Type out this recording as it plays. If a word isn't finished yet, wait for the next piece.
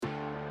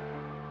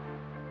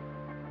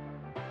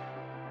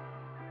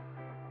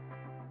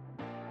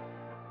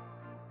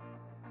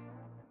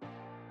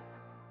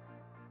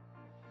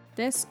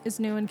This is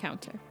New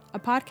Encounter, a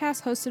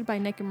podcast hosted by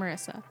Nick and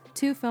Marissa,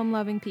 two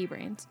film-loving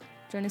pea-brains.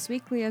 Join us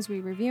weekly as we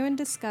review and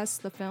discuss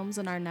the films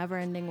on our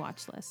never-ending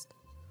watch list.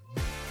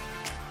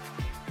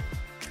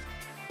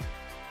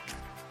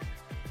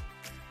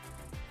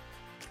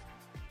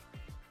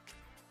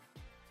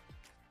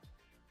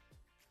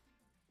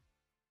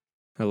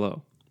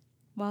 Hello.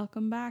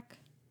 Welcome back.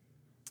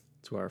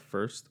 To our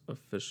first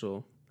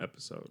official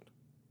episode,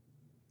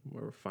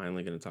 where we're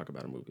finally going to talk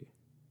about a movie.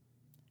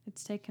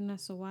 It's taken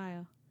us a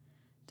while.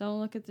 Don't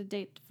look at the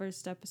date the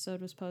first episode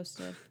was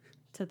posted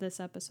to this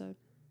episode.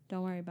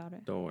 Don't worry about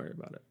it. Don't worry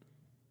about it.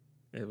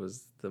 It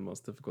was the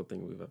most difficult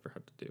thing we've ever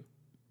had to do.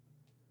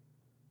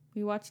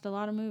 We watched a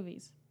lot of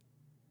movies,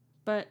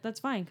 but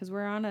that's fine because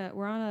we're on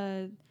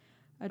a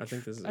I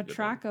think this is a good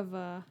track of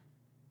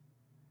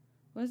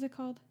what is it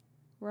called?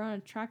 We're on a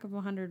track of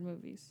 100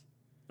 movies.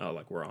 Oh,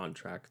 like we're on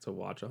track to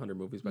watch 100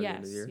 movies by the end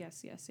of the year?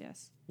 Yes.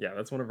 Yeah,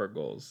 that's one of our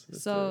goals.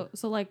 So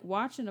like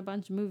watching a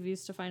bunch of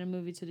movies to find a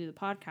movie to do the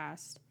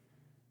podcast,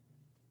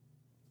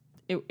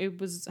 it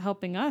was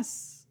helping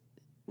us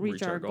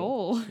reach our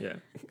goal. Yeah.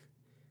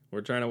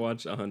 We're trying to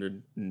watch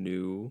 100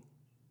 new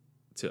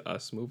to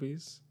us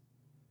movies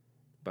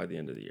by the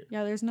end of the year.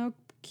 Yeah, there's no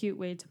cute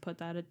way to put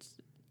that.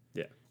 It's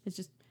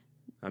just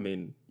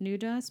new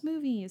to us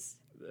movies.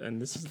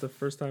 And this is the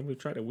first time we've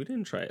tried it. We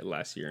didn't try it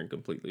last year and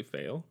completely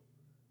fail.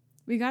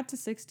 We got to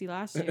 60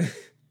 last year.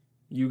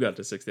 You got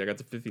to 60. I got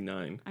to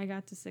 59. I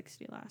got to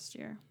 60 last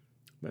year.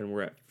 And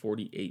we're at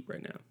 48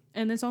 right now.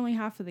 And it's only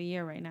half of the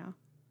year right now.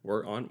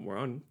 We're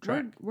on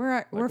track.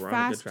 We're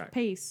fast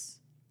pace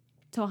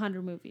to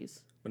 100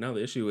 movies. But now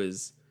the issue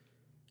is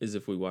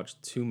if we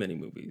watch too many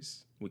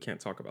movies, we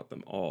can't talk about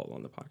them all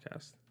on the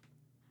podcast.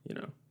 You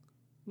know.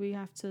 We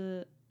have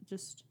to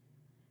just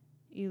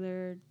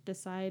either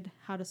decide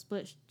how to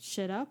split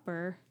shit up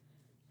or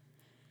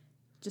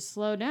just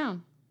slow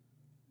down.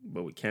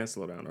 But we can't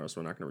slow down or else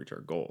we're not going to reach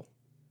our goal.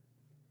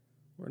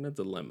 We're in a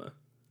dilemma.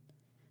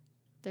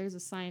 There's a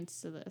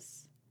science to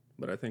this.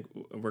 But I think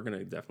we're going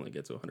to definitely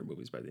get to 100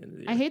 movies by the end of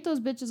the year. I hate those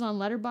bitches on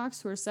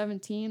Letterboxd who are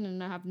 17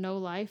 and have no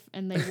life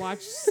and they watch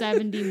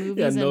 70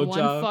 movies in one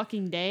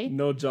fucking day.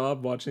 No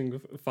job,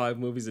 watching 5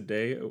 movies a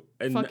day.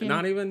 And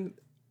not even...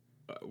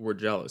 we're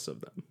jealous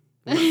of them.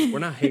 We're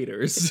not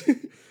haters.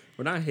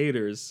 We're not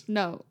haters.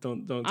 No.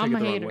 Don't take it the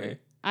wrong way.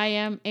 I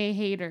am a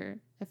hater.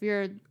 If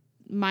you're a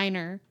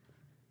minor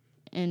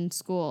in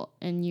school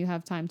and you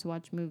have time to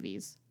watch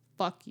movies,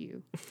 fuck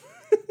you.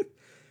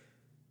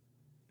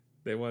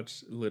 They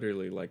watch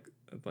literally like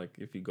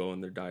if you go in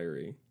their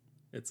diary,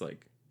 it's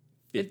like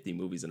 50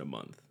 movies in a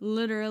month.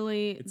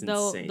 Literally, it's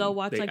insane. They'll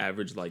watch they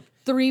average like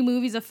 3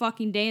 movies a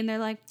fucking day, and they're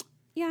like,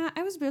 "Yeah,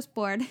 I was just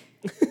bored."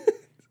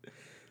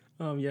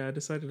 Yeah, I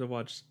decided to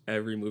watch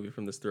every movie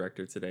from this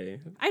director today.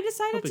 I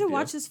decided to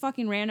watch this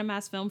fucking random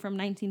ass film from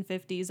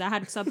 1950s that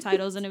had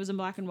subtitles and it was in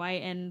black and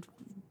white, and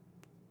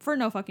for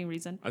no fucking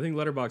reason. I think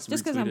Letterboxd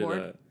just because I'm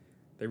bored.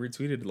 They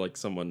retweeted like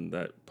someone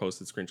that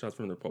posted screenshots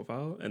from their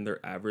profile, and their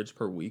average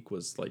per week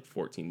was like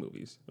 14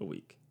 movies a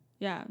week.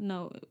 Yeah,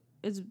 no,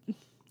 it's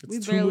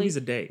 2 movies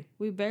a day.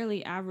 We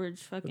barely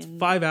average fucking. It's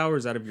 5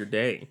 hours out of your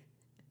day.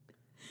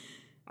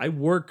 I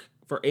work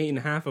for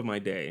 8.5 of my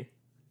day.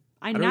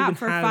 I nap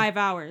for 5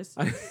 hours.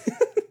 I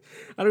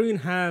don't even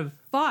have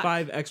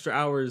 5 extra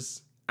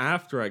hours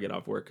after I get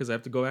off work because I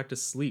have to go back to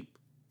sleep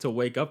to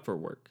wake up for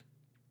work.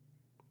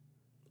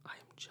 I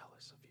am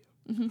jealous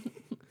of you.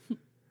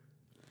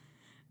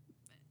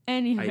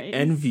 Anyways. I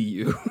envy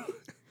you.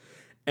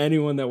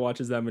 Anyone that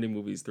watches that many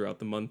movies throughout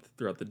the month,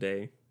 throughout the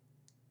day,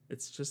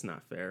 it's just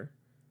not fair.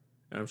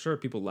 And I'm sure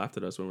people laughed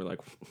at us when we're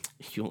like,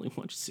 you only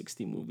watched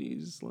 60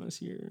 movies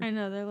last year. I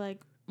know. They're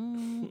like,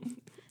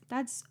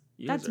 that's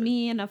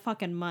me in a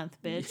fucking month,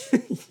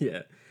 bitch.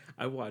 Yeah.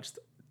 I watched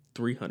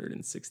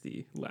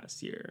 360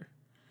 last year.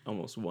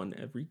 Almost one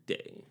every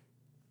day.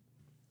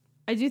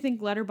 I do think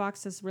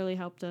Letterboxd has really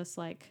helped us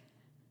like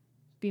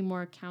be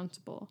more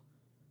accountable.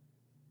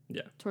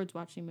 Yeah. Towards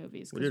watching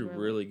movies. We did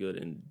really good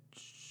in,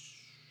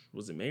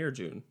 was it May or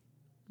June?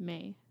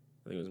 May.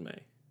 I think it was May.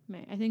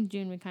 May. I think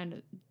June we kind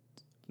of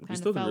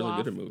still did really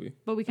off, good at movie.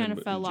 But we kind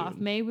of fell off.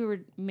 May we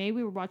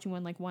were watching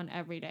one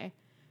every day.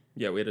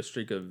 Yeah, we had a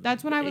streak of.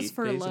 That's when I was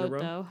furloughed,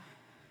 though.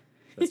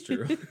 That's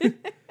true.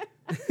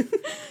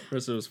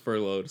 Marissa was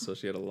furloughed, so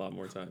she had a lot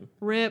more time.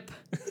 Rip.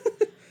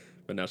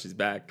 But now she's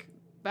back.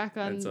 Back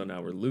on. And so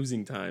now we're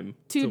losing time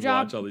to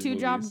watch all these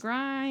movies. 2-job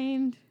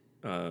grind.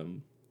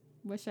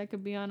 Wish I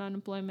could be on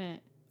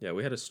unemployment. Yeah,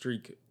 we had a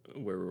streak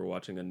where we were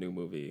watching a new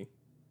movie.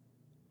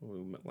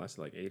 We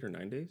lasted like 8 or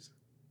 9 days.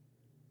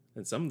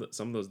 And some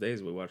of those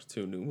days we watched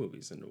 2 new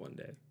movies in one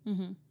day.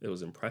 Mm-hmm. It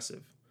was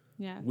impressive.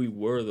 Yeah. We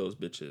were those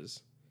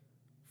bitches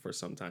for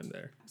some time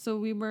there. So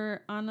we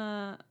were on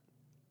a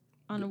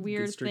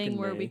weird thing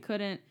where we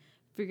couldn't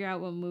figure out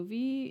what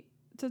movie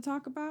to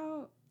talk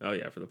about. Oh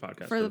yeah, for the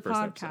podcast. For the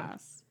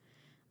podcast.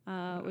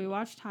 We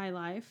watched High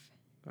Life.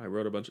 I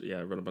wrote a bunch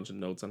of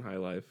notes on High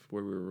Life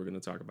where we were going to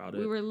talk about it.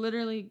 We were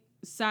literally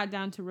sat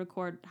down to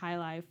record High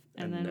Life,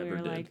 and then we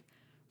were like,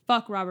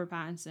 fuck Robert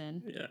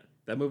Pattinson. Yeah.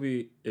 That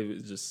movie, it was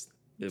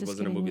it Just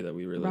wasn't a kidding. movie that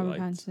we really Robert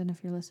liked. Pattinson,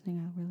 if you're listening,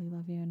 I really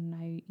love you,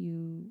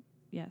 and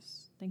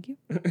yes, thank you.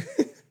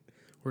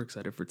 We're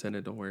excited for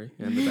Tenet, don't worry,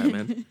 and the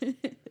Batman.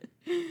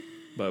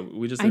 But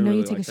we just I didn't know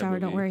really you take like a shower.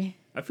 that Don't movie. worry.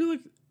 I feel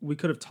like we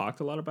could have talked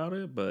a lot about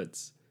it, but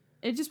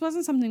It just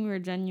wasn't something we were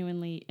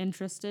genuinely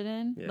interested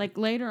in. Yeah. Like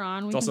later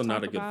on, it's we also can not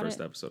talk a good about first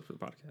it. episode for the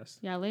podcast.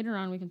 Yeah, later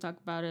on we can talk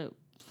about it.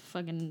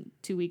 Fucking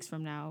 2 weeks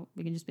from now,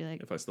 we can just be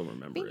like, If I still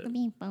remember beep, it.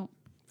 beep, boom.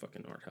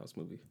 Fucking art house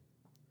movie.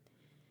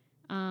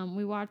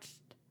 We watched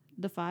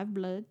The Five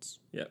Bloods.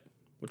 Yeah,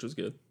 which was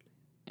good.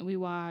 And we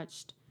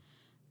watched,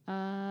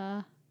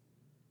 what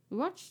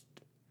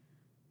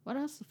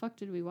else the fuck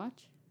did we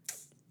watch?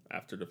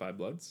 After the Five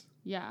Bloods.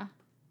 Yeah.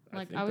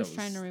 Like, think I was that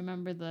trying to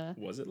remember the...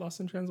 Was it Lost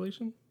in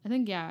Translation? I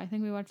think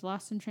we watched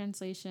Lost in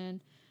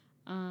Translation.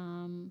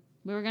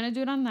 We were going to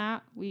do it on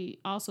that. We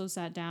also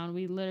sat down.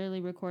 We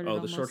literally recorded Oh,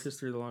 The Short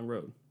History of the Long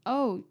Road.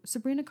 Oh,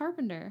 Sabrina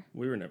Carpenter.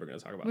 We were never going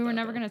to talk about that. We were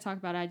never going to talk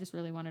about it. I just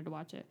really wanted to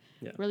watch it.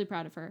 Yeah. Really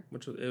proud of her.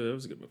 Which was, it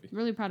was a good movie.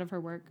 Really proud of her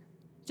work.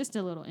 Just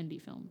a little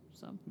indie film,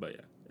 so. But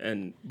yeah.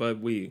 But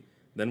we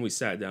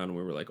sat down and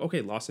we were like,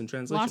 okay, Lost in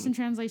Translation. Lost in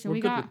Translation.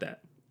 We're good with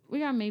that. We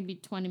got maybe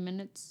 20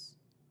 minutes.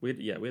 We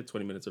had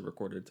 20 minutes of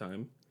recorded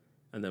time.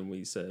 And then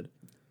we said,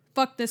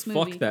 fuck this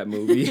movie. Fuck that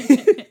movie.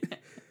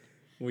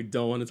 We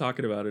don't want to talk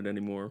about it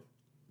anymore.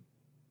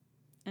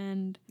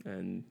 And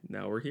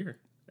now we're here.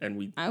 And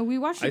we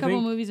watched a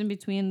couple movies in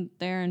between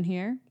there and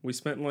here. We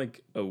spent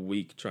like a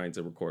week trying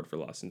to record for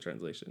Lost in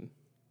Translation.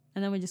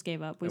 And then we just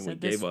gave up. We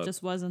said this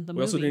just wasn't the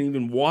movie. We also didn't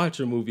even watch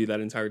a movie that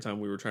entire time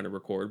we were trying to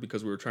record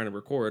because we were trying to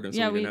record and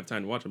so we didn't have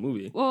time to watch a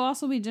movie. Well,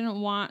 also we didn't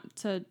want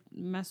to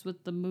mess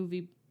with the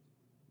movie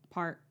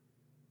part.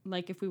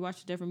 Like if we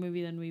watched a different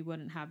movie, then we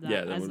wouldn't have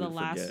that as the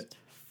last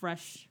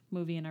fresh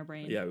movie in our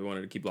brain. Yeah, we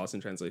wanted to keep Lost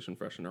in Translation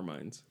fresh in our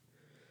minds.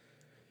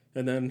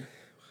 And then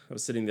I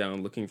was sitting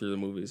down looking through the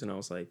movies and I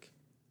was like,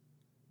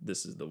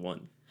 this is the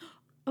one.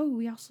 Oh,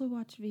 we also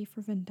watched V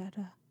for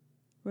Vendetta.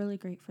 Really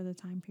great for the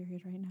time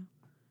period right now.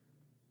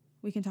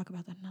 We can talk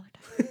about that another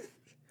time.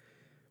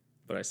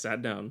 But I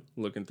sat down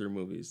looking through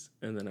movies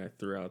and then I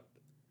threw out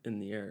in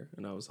the air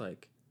and I was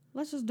like,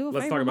 let's just do a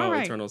let's favorite talk about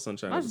movie. Eternal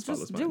Sunshine of the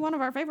Spotless Mind. Let's do one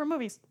of our favorite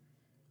movies.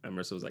 And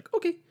Marissa was like,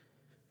 okay.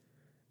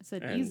 I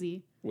said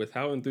easy. With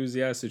how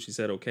enthusiastic she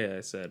said, okay,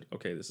 I said,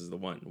 okay, this is the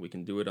one. We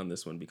can do it on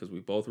this one because we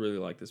both really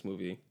like this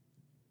movie.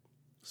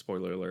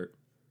 Spoiler alert.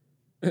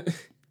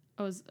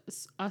 Oh, is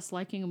us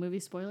liking a movie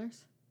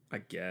spoilers? I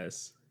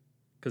guess.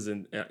 Because I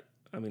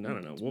don't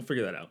know. We'll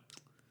figure that out.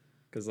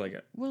 Because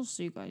we'll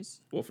see, guys.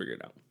 We'll figure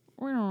it out.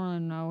 We don't really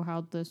know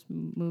how this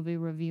movie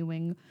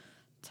reviewing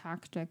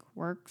tactic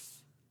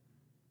works.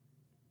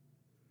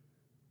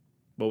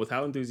 But with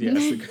how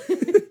enthusiastic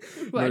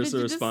Why Marissa did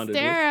you responded,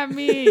 just stare at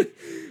me?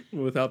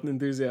 With how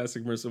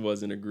enthusiastic Marissa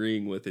was in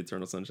agreeing with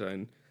Eternal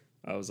Sunshine,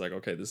 I was like,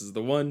 okay, this is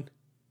the one.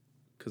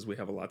 Because we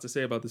have a lot to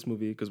say about this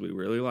movie. Because we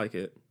really like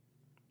it,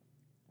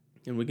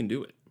 and we can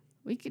do it.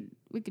 We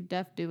could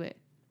def do it.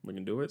 We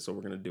can do it, so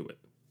we're gonna do it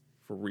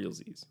for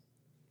realsies.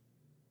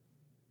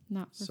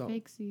 Not for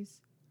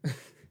fakesies.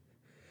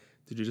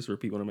 Did you just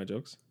repeat one of my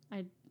jokes?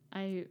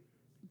 I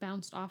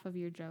bounced off of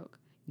your joke.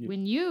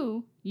 When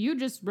you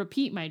just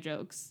repeat my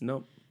jokes.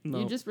 No.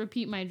 You just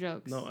repeat my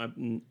jokes. No,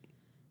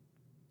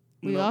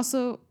 We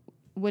also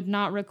would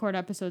not record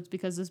episodes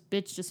because this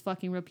bitch just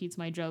fucking repeats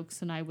my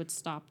jokes and I would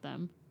stop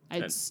them.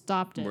 I'd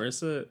stopped it.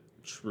 Marissa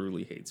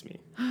truly hates me.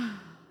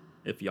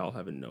 If y'all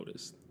haven't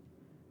noticed.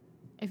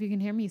 If you can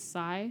hear me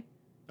sigh.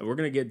 And we're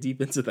going to get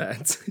deep into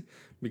that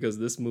because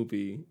this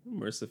movie,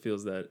 Marissa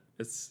feels that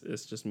it's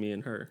just me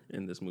and her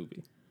in this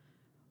movie.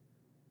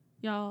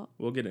 Y'all.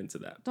 We'll get into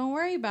that. Don't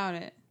worry about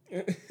it.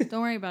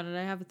 Don't worry about it.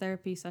 I have a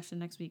therapy session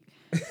next week.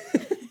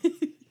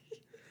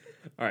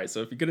 All right.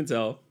 So if you couldn't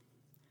tell,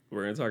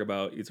 we're going to talk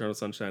about Eternal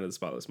Sunshine of the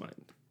Spotless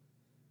Mind.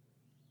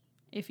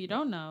 If you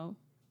don't know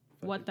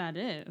what that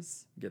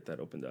is. Get that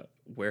opened up.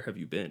 Where have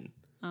you been?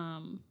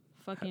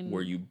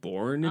 Were you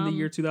born in the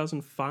year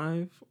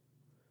 2005?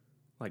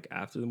 Like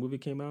after the movie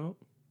came out?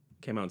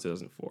 Came out in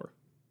 2004.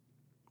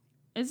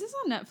 Is this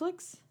on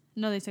Netflix?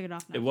 No, they took it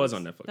off Netflix. It was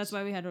on Netflix. That's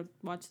why we had to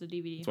watch the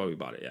DVD. That's why we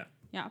bought it, yeah.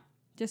 Yeah,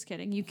 just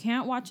kidding. You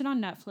can't watch it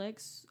on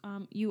Netflix.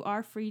 You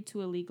are free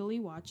to illegally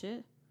watch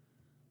it.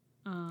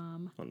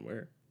 On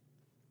where?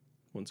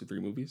 123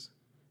 Movies?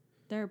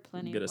 There are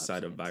plenty Get of a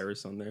side of websites.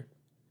 virus on there.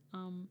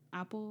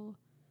 Apple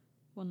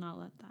will not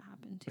let that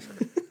happen to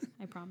you.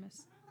 I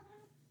promise.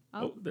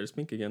 Oh, there's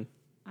Pink again.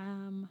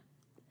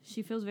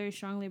 She feels very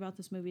strongly about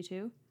this movie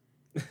too.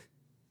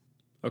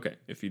 Okay,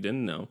 if you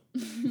didn't know.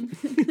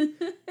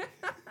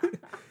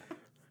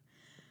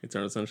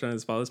 Eternal Sunshine of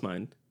the Spotless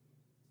Mind.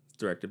 It's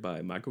directed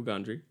by Michael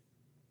Gondry.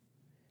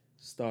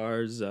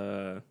 Stars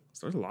a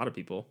lot of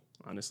people,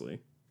 honestly.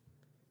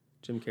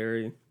 Jim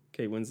Carrey,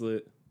 Kate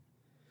Winslet,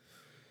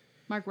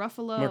 Mark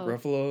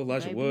Ruffalo,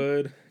 Elijah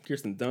Wood,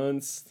 Kirsten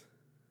Dunst.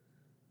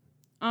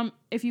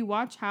 If you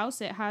watch House,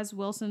 it has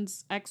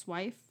Wilson's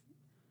ex-wife.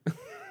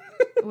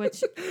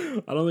 Which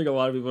I don't think a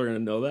lot of people are going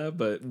to know that,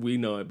 but we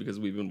know it because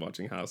we've been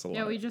watching House a lot.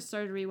 Yeah, we just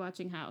started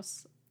rewatching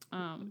House.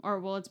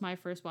 It's my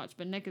first watch,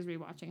 but Nick is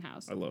rewatching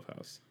House. I love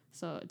House.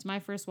 So it's my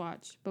first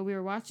watch, but we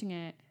were watching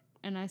it,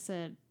 and I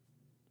said,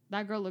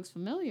 that girl looks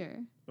familiar.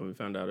 And we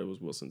found out it was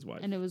Wilson's wife.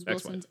 And it was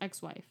Wilson's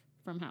ex-wife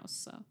from House,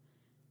 so.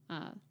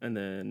 And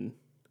then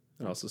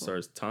it also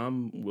stars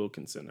Tom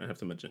Wilkinson. I have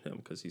to mention him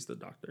because he's the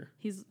doctor.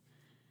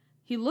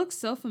 He looks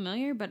so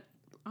familiar, but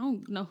I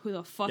don't know who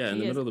the fuck he is.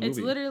 Middle of the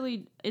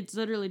movie. It's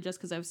literally just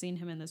because I've seen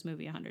him in this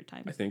movie 100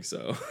 times. I think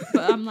so.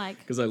 But I'm like,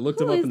 because I looked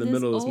him up in the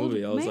middle of this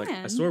movie. I was like,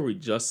 I swear we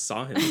just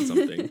saw him in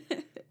something.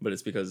 But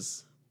it's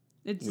because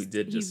we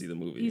did just see the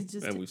movie,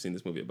 and we've seen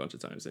this movie a bunch of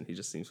times, and he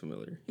just seems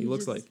familiar. He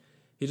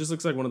just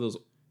looks like one of those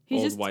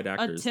old white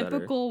actors. Just a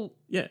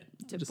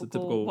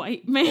typical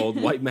white man.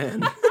 Old white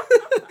man.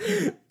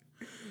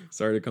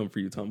 Sorry to come for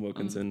you, Tom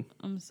Wilkinson.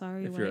 I'm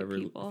sorry, if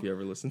you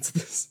ever listen to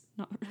this.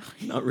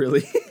 Not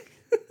really.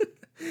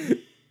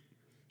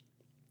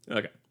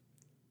 Okay.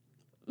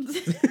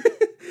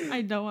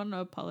 I don't want to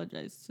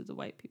apologize to the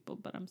white people,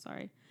 but I'm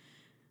sorry.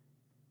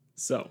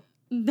 So.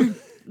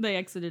 They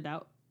exited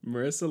out.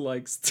 Marissa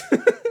likes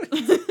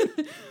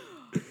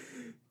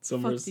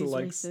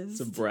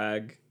to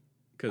brag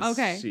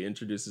because she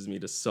introduces me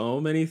to so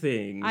many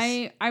things.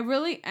 I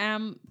really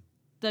am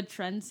the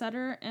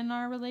trendsetter in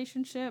our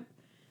relationship.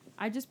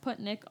 I just put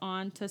Nick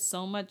on to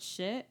so much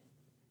shit.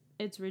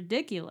 It's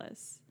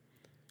ridiculous.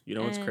 You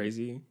know what's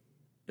crazy?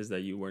 Is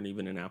that you weren't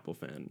even an Apple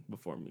fan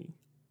before me.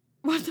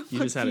 What the fuck? You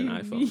just had an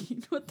iPhone.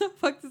 Mean? What the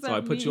fuck does that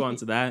mean? So I put you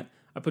onto that.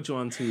 I put you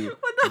onto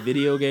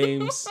video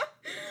games.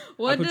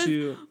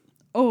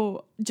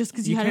 Just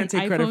because you had an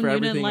iPhone, you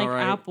didn't like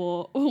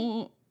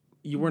Apple.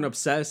 You weren't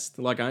obsessed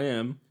like I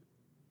am.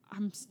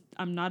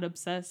 I'm not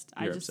obsessed.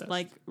 You're I just obsessed.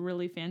 like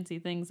really fancy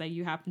things that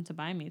you happen to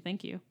buy me.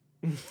 Thank you.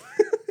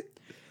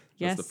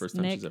 Yes, the first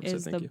time Nick she's ever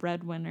is said the thank you.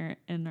 breadwinner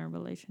in our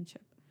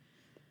relationship.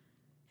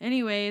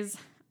 Anyways,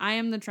 I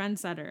am the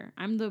trendsetter.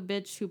 I'm the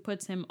bitch who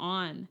puts him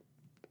on.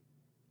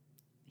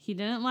 He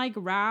didn't like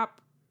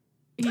rap.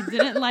 He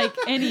didn't like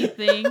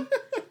anything.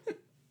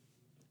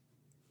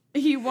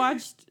 He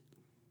watched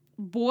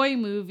boy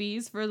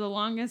movies for the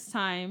longest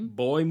time.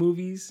 Boy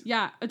movies?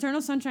 Yeah,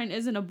 Eternal Sunshine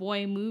isn't a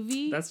boy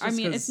movie.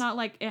 It's not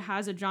like it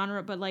has a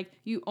genre, but like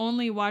you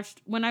only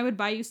watched, when I would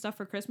buy you stuff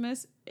for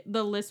Christmas,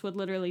 the list would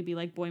literally be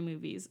like boy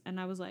movies. And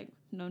I was like,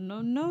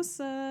 no,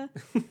 sir.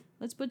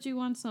 Let's put you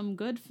on some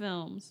good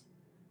films.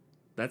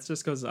 That's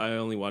just because I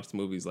only watched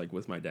movies like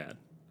with my dad.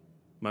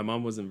 My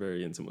mom wasn't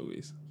very into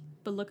movies.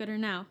 But look at her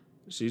now.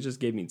 She just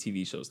gave me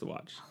TV shows to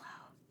watch.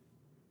 Hello.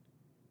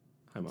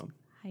 Hi, Mom.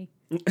 Hi.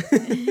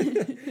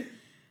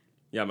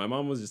 Yeah, my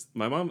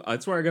mom,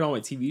 that's where I get all my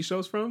TV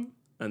shows from.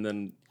 And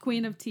then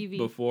Queen of TV.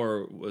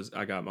 Before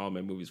I got all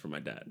my movies from my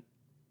dad.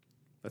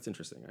 That's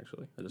interesting,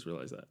 actually. I just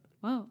realized that.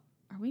 Whoa.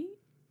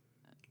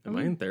 Am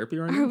I in therapy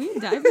right now? Are we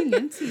diving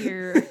into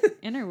your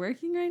inner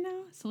working right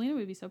now? Selena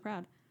would be so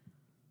proud.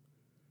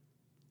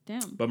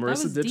 Damn. But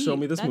Marissa did show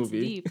me this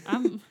movie. Deep.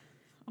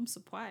 I'm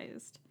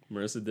surprised.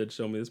 Marissa did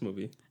show me this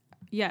movie.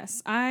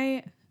 Yes,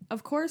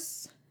 of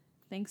course,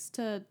 thanks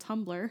to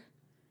Tumblr,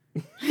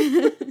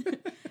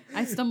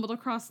 I stumbled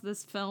across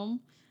this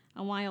film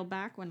a while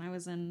back when I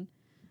was in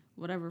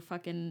whatever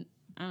fucking,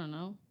 I don't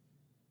know,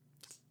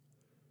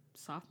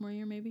 sophomore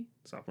year maybe?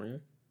 Sophomore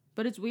year?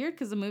 But it's weird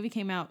because the movie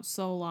came out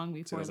so long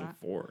before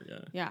 2004,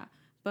 that. Yeah,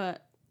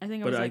 but I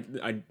think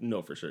I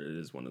know for sure it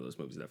is one of those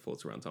movies that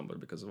floats around Tumblr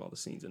because of all the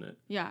scenes in it.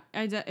 Yeah,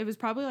 it was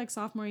probably like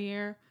sophomore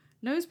year.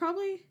 No, it was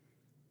probably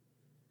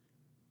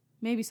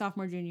maybe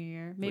sophomore, junior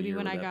year. Maybe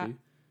when I got...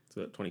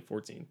 So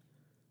 2014.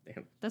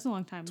 Damn. That's a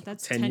long time.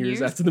 That's 10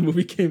 years after the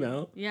movie came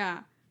out.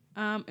 Yeah.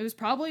 It was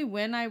probably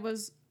when I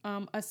was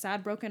a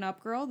sad, broken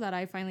up girl that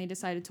I finally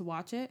decided to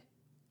watch it.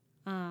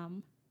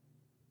 And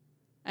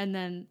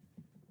then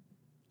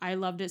I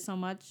loved it so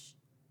much.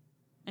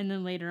 And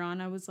then later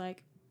on I was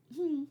like,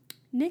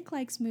 Nick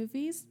likes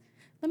movies.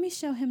 Let me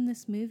show him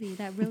this movie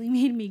that really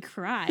made me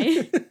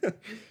cry.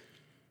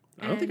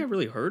 I don't think I've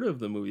really heard of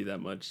the movie that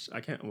much.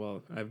 I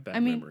have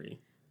bad memory.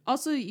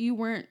 Also, you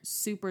weren't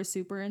super,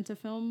 super into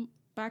film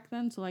back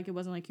then, so like it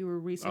wasn't like you were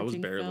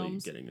researching films. I was barely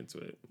getting into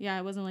it. Yeah,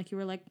 it wasn't like you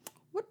were like,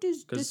 what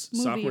is this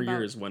movie sophomore about?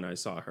 year is when I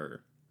saw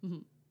her. Mm-hmm.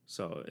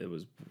 So it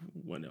was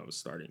when I was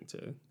starting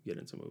to get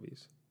into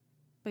movies.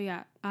 But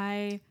yeah,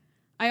 I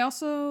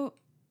also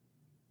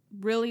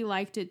really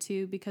liked it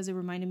too because it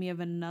reminded me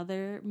of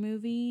another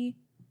movie,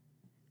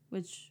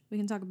 which we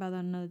can talk about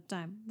that another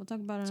time. We'll talk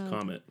about it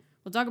another time.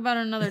 We'll talk about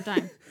it another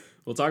time.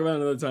 We'll talk about it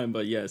another time,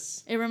 but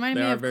yes. It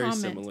reminded me of very Comet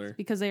similar.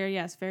 because they are,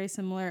 yes, very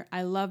similar.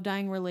 I love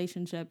dying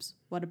relationships.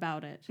 What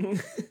about it?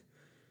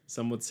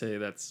 Some would say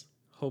that's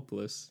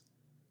hopeless.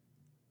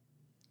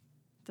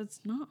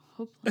 That's not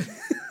hopeless.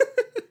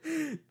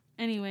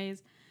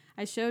 Anyways,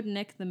 I showed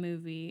Nick the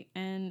movie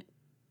and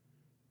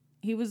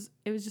we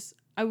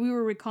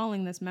were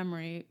recalling this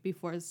memory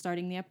before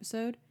starting the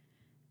episode.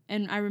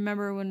 And I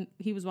remember when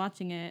he was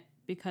watching it,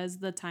 because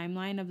the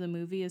timeline of the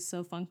movie is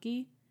so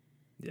funky.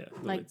 Yeah,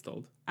 the way it's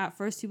told. At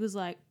first he was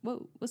like,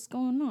 whoa, what's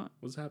going on?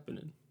 What's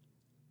happening?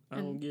 I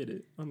don't get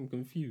it. I'm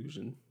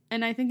confusion.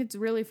 And I think it's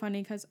really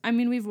funny because, I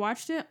mean, we've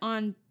watched it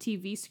on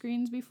TV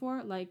screens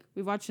before. Like,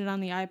 we've watched it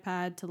on the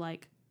iPad to,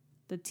 like,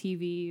 the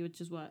TV,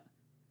 which is what?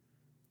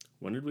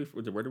 Where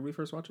did we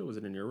first watch it? Was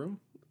it in your room?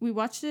 We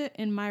watched it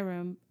in my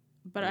room,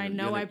 but I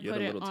know I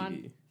put it on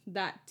TV.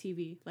 That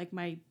TV, like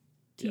my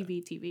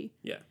TV.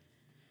 Yeah.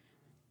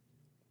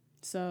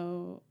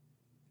 So,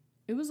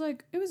 it was a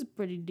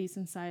pretty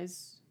decent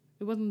size.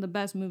 It wasn't the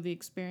best movie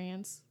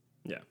experience.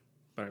 Yeah,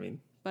 but I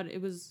mean. But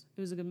it was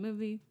a good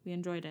movie. We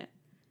enjoyed it.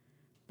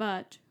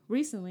 But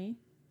recently,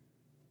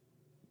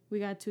 we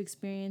got to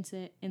experience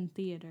it in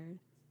theater.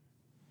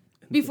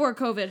 Before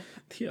COVID.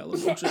 The Alamo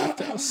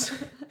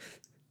Drafthouse.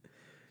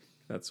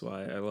 That's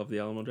why I love the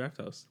Alamo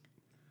Drafthouse.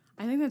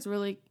 I think that's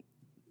really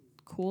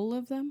cool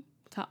of them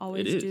to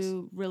always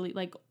do really,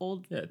 like,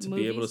 old movies.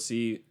 Be able to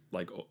see,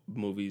 like,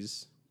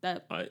 movies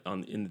that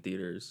in the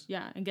theaters.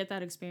 Yeah, and get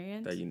that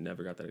experience. That you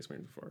never got that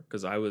experience before.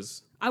 Because I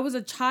was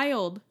a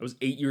child. I was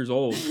 8 years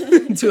old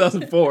in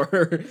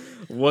 2004.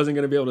 Wasn't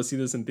going to be able to see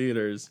this in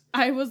theaters.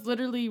 I was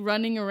literally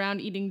running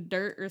around eating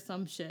dirt or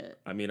some shit.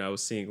 I mean, I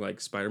was seeing,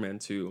 like, Spider-Man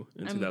 2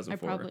 in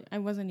 2004. I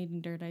wasn't eating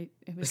dirt. It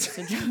was just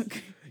a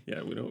joke.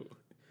 Yeah, we don't.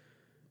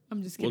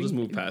 I'm just kidding. We'll just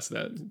move past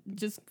that.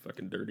 Just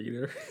fucking dirt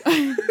eater.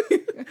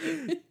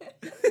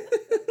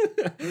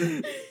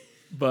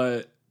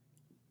 But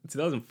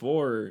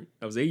 2004,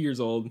 I was 8 years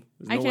old.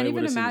 I can't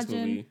even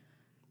imagine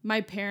my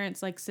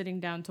parents, like,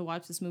 sitting down to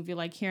watch this movie,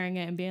 like, hearing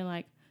it and being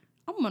like,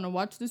 I'm gonna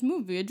watch this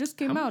movie. It just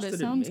came out. It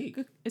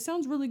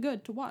sounds really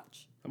good to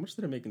watch. How much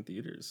did it make in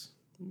theaters?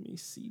 Let me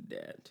see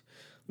that.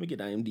 Let me get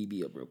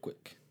IMDb up real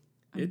quick.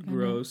 It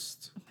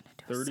grossed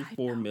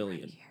 34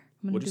 million.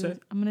 What'd you say?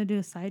 I'm going to do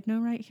a side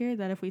note right here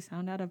that if we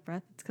sound out of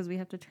breath, it's because we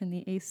have to turn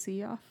the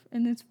AC off.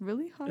 And it's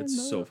really hot.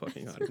 It's so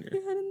fucking hot in here.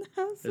 In the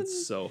house.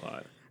 It's so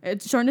hot.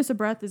 Shortness of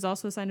breath is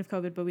also a sign of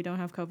COVID, but we don't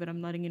have COVID.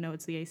 I'm letting you know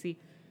it's the AC.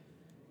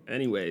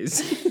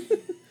 Anyways,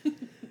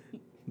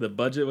 the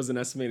budget was an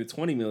estimated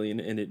 20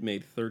 million and it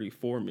made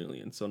 34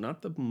 million. So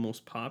not the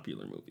most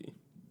popular movie.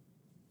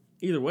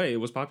 Either way, it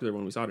was popular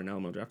when we saw it in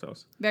Alamo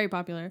Drafthouse. Very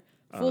popular.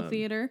 Full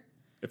theater.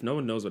 If no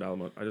one knows what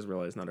Alamo... I just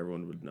realized not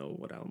everyone would know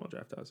what Alamo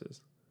Drafthouse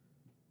is.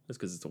 It's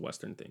because it's a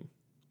Western thing.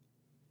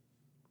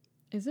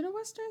 Is it a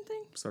Western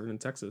thing? Started in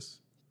Texas.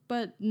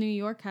 But New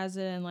York has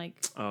it, and, like,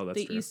 the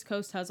true. East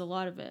Coast has a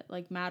lot of it,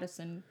 like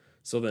Madison.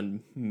 So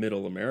then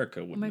Middle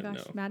America wouldn't know. Oh my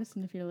gosh,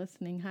 Madison, if you're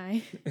listening,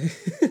 hi.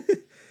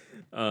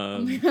 Oh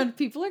my god,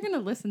 people are going to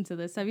listen to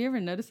this. Have you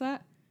ever noticed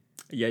that?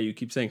 Yeah, you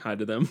keep saying hi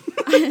to them.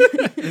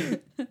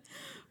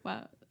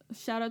 Wow.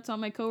 Shout out to all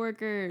my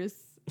coworkers.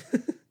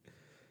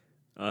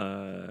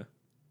 What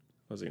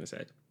was I going to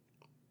say?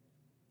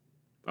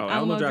 Oh,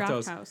 Alamo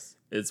Drafthouse.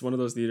 It's one of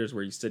those theaters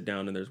where you sit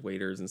down and there's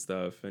waiters and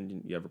stuff,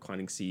 and you have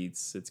reclining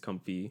seats. It's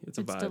comfy. It's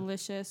a vibe. It's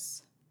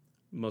delicious.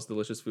 Most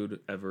delicious food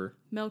ever.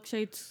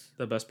 Milkshakes.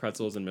 The best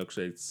pretzels and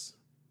milkshakes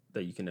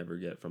that you can ever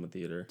get from a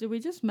theater. Did we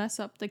just mess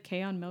up the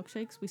K on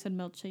milkshakes? We said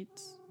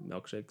milkshakes.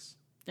 Milkshakes?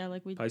 Yeah,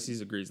 like we.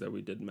 Pisces agrees that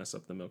we did mess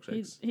up the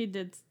milkshakes. He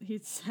did. He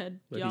said.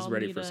 But he's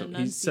ready for some.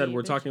 He said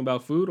we're talking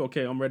about food.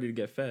 Okay, I'm ready to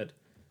get fed.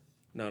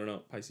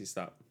 No. Pisces,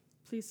 stop.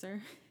 Please,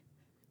 sir.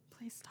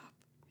 Please stop.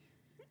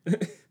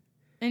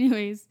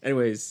 Anyways.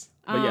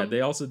 But yeah,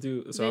 they also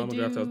do. So Alamo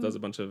Drafthouse does a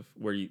bunch of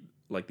where you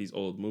like these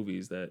old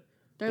movies that.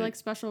 They're like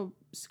special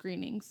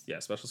screenings. Yeah,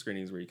 special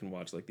screenings where you can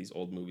watch like these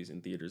old movies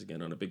in theaters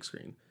again on a big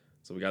screen.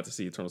 So we got to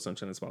see Eternal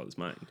Sunshine of the Spotless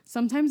Mind.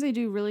 Sometimes they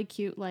do really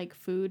cute like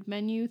food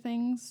menu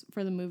things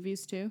for the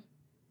movies too.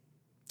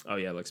 Oh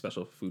yeah, like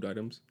special food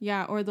items.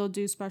 Yeah, or they'll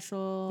do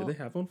special. Did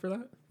they have one for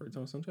that for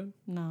Eternal Sunshine?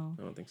 No,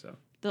 I don't think so.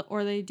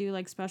 Or they do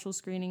like special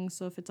screenings.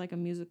 So if it's like a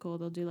musical,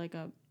 they'll do like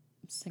a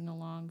sing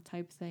along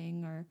type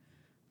thing, or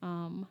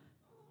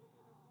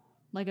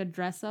like a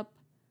dress up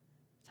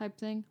type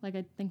thing. Like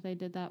I think they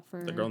did that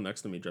for the girl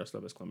next to me dressed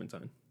up as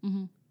Clementine.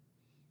 Mm-hmm.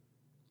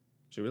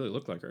 She really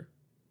looked like her.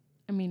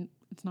 I mean,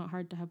 it's not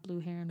hard to have blue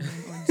hair and wear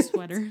an orange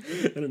sweater.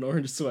 And an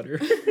orange sweater.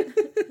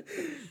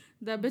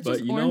 That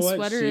bitch's orange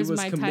sweater is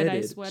my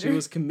tie-dye sweater. She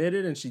was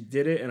committed and she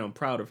did it, and I'm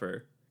proud of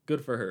her.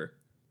 Good for her.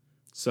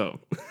 So,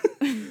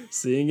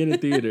 seeing it in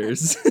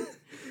theaters,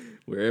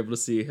 we were able to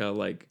see how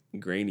like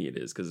grainy it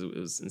is, because it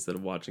was, instead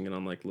of watching it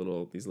on like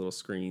these little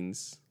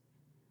screens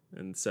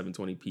and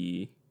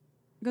 720p.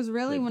 Because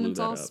really, when it's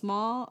all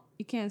small,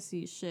 you can't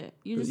see shit.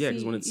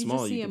 Because when it's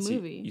small,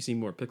 you see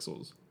more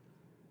pixels.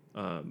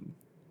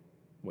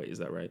 Wait, is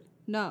that right?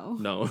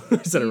 No,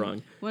 I said it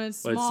wrong. When it's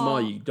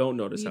small, you don't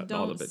notice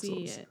all the pixels.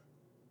 See it.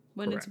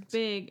 When Correct. It's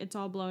big, it's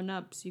all blown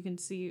up, so you can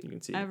see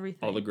everything.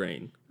 All the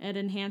grain. It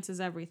enhances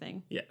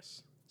everything.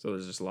 Yes. So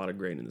there's just a lot of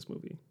grain in this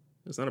movie.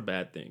 It's not a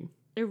bad thing.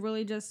 It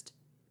really just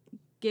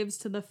gives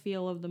to the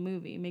feel of the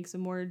movie. It makes it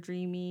more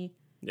dreamy.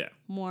 Yeah.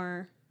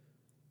 More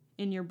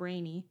in your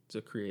brainy. It's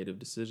a creative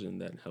decision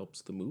that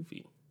helps the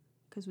movie.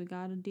 Because we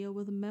got to deal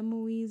with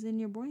memories in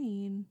your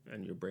brain.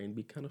 And your brain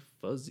be kind of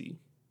fuzzy.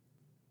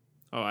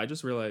 Oh, I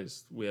just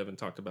realized we haven't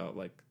talked about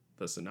like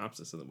the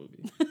synopsis of the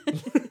movie.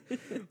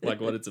 Like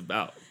what it's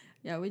about.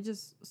 Yeah, we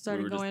just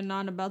started going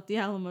on about the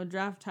Alamo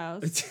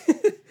Drafthouse.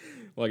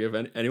 Like, if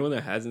anyone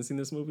that hasn't seen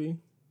this movie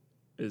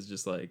is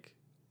just like,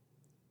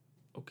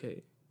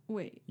 okay,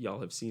 Wait. y'all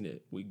have seen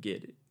it. We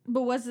get it.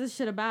 But what's this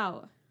shit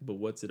about? But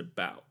what's it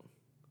about?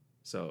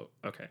 So,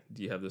 okay.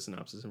 Do you have the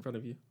synopsis in front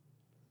of you?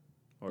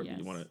 Or Yes.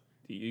 do you want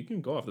to... You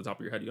can go off the top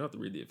of your head. You don't have to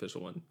read the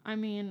official one. I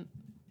mean...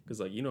 Because,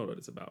 like, you know what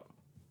it's about.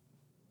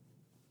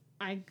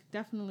 I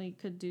definitely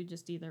could do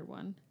just either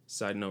one.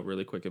 Side note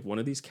really quick. If one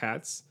of these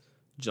cats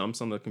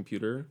jumps on the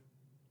computer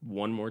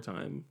one more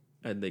time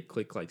and they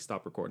click, like,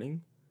 stop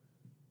recording,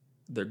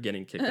 they're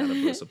getting kicked out of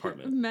this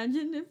apartment.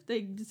 Imagine if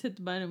they just hit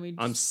the button and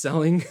I'm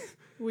selling...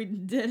 we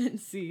didn't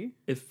see.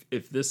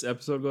 If this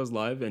episode goes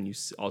live and you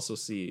also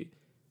see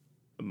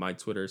my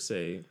Twitter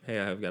say, "Hey,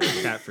 I have got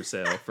a cat for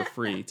sale for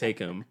free. Take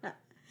him."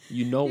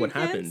 You know what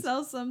happens. You can't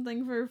sell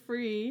something for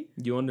free.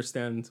 You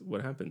understand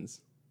what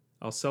happens.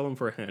 I'll sell him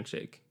for a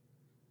handshake.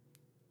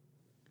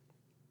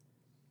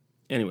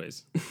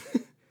 Anyways,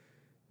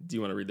 do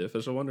you want to read the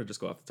official one or just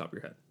go off the top of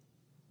your head?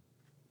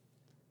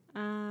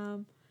 I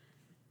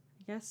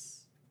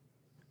guess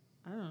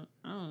I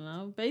don't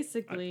know.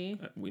 Basically,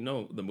 We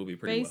know the movie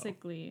pretty well.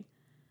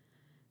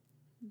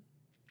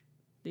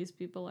 These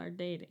people are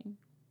dating.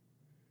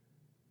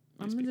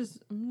 I'm gonna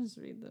just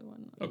read the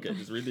one. Okay,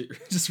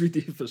 just read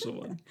the official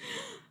one.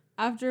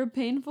 After a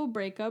painful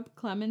breakup,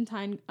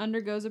 Clementine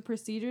undergoes a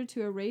procedure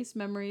to erase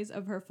memories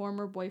of her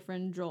former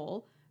boyfriend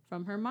Joel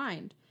from her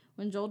mind.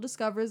 When Joel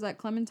discovers that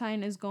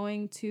Clementine is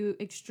going to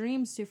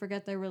extremes to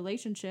forget their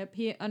relationship,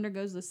 he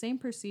undergoes the same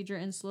procedure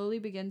and slowly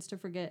begins to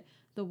forget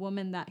the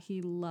woman that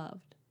he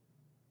loved.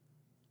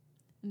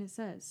 And it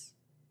says,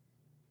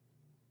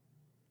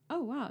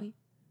 oh wow,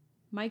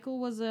 Michael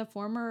was a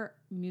former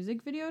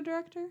music video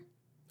director?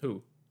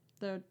 Who?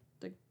 It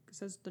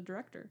says the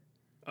director.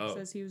 Oh. It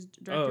says he was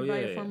directed by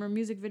a former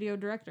music video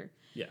director.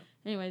 Yeah.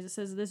 Anyways, it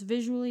says this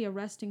visually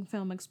arresting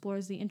film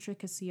explores the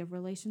intricacy of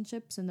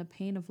relationships and the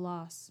pain of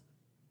loss.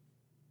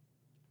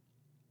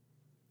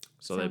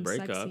 So Sounds they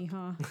break sexy,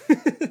 up.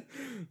 Huh?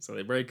 So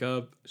they break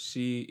up.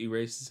 She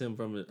erases him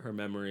from her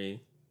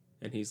memory,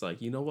 and he's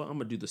like, "You know what? I'm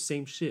gonna do the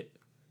same shit."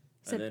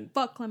 Said,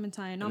 fuck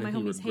Clementine. All my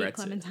homies hate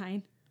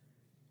Clementine.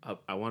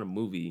 I want a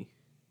movie.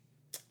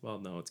 Well,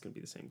 no, it's gonna be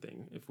the same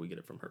thing if we get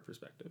it from her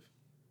perspective.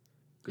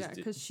 Yeah,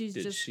 because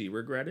did she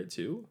regret it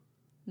too?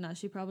 No,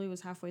 she probably was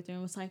halfway through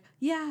and was like,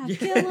 "Yeah,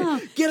 kill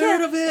him, get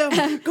rid of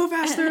him, go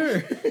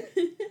faster."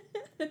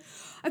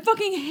 I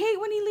fucking hate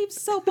when he leaves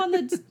soap on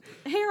the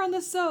hair on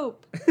the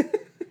soap.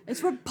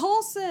 It's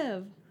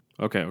repulsive.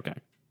 Okay.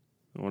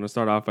 I want to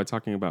start off by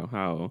talking about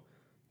how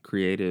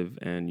creative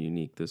and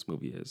unique this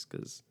movie is,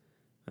 because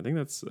I think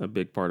that's a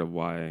big part of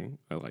why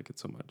I like it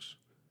so much.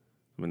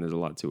 I mean, there's a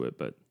lot to it,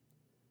 but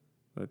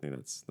I think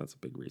that's a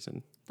big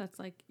reason. That's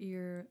like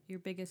your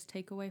biggest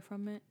takeaway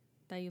from it,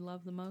 that you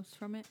love the most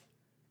from it?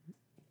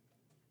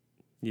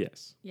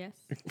 Yes. Yes.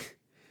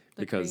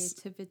 Because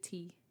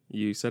creativity.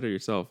 You said it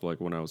yourself,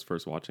 like when I was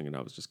first watching it, I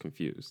was just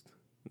confused.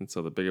 And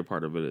so the bigger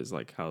part of it is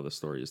like how the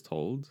story is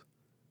told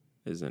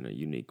is in a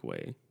unique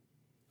way.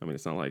 I mean,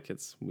 it's not like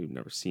we've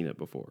never seen it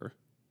before,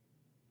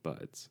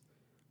 but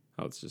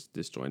how it's just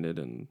disjointed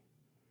and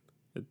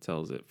it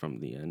tells it from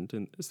the end.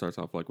 And it starts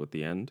off like with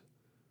the end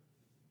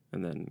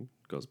and then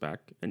goes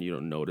back, and you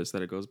don't notice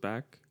that it goes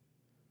back.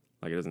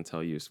 Like, it doesn't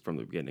tell you from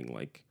the beginning,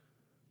 like,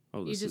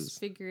 oh, this is... You just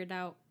figure it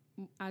out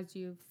as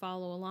you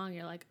follow along.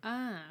 You're like,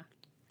 I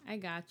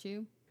got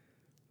you.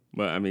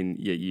 But I mean,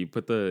 yeah, you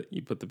put the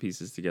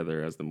pieces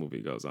together as the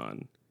movie goes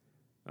on.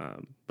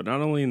 But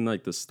not only in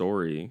like the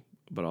story,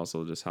 but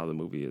also just how the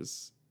movie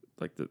is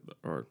like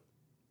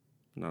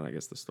not, I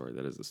guess the story,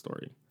 that is the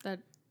story.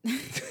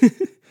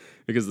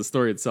 Because the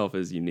story itself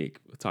is unique,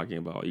 talking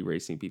about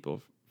erasing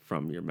people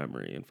from your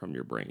memory and from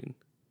your brain.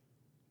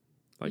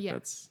 Like, yeah.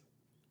 That's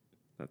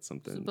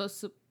something.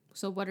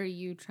 So what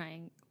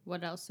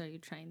else are you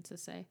trying to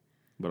say?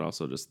 But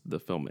also just the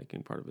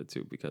filmmaking part of it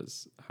too,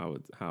 because how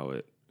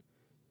it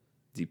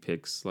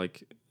depicts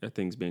like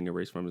things being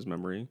erased from his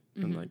memory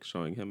and like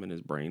showing him in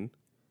his brain.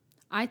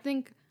 I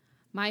think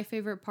my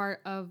favorite part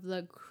of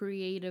the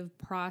creative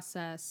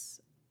process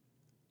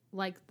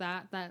like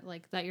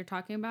that you're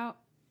talking about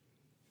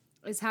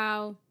is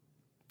how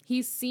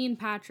he's seen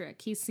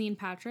Patrick.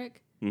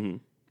 Mm-hmm.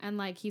 And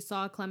like he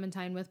saw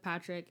Clementine with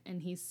Patrick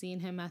and he's seen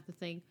him at the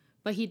thing,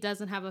 but he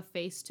doesn't have a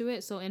face to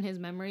it. So in his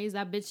memories,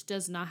 that bitch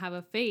does not have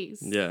a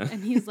face. Yeah.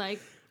 And he's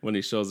like, when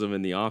he shows him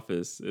in the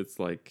office, it's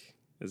like,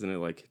 isn't it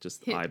like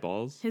just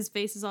eyeballs? His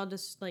face is all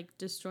just like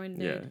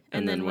disjointed. Yeah.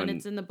 And then when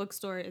it's in the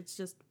bookstore, it's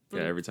just...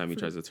 Yeah, every time he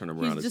tries to turn him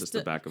around, it's just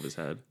the back of his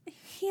head.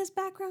 He has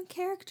background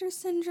character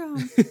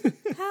syndrome.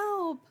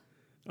 Help.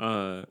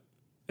 And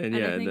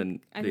then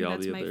I think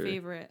that's my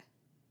favorite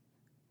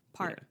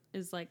part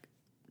is like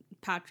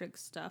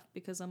Patrick's stuff,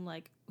 because I'm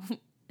like,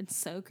 it's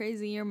so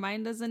crazy. Your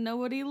mind doesn't know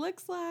what he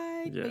looks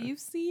like, but you've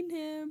seen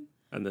him.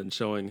 And then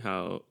showing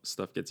how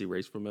stuff gets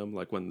erased from him,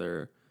 like when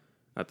they're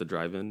at the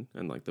drive-in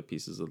and like the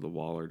pieces of the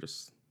wall are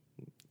just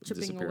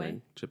chipping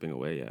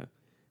away. Yeah.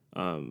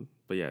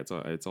 But yeah,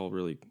 it's all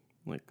really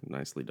like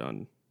nicely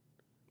done,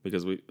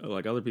 because we,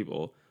 like other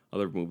people,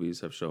 other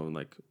movies have shown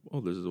like,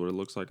 oh, this is what it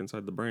looks like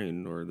inside the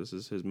brain, or this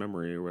is his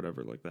memory or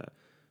whatever like that.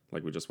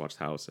 Like we just watched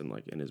House, and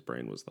like in his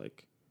brain was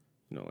like,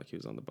 you know, like he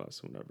was on the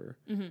bus or whatever.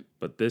 Mm-hmm.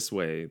 But this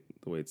way,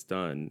 the way it's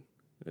done,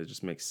 it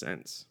just makes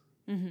sense.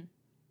 Mm-hmm.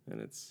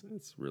 And it's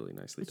really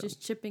nicely It's done.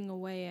 just chipping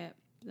away at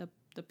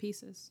the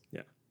pieces.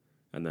 Yeah.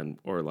 And then,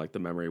 or like the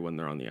memory when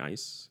they're on the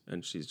ice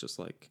and she's just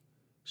like,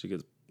 she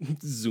gets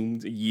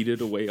zoomed,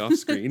 yeeted away off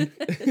screen.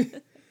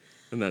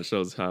 And that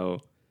shows how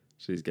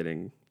she's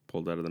getting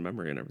pulled out of the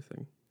memory and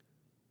everything.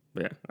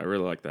 But yeah, I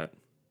really like that.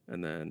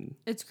 And then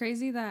It's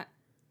crazy that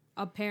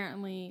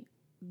apparently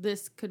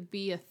this could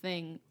be a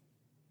thing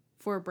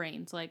for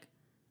brains. Like,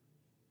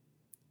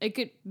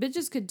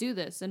 bitches could do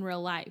this in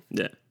real life.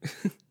 yeah.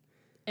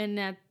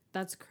 And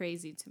that's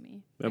crazy to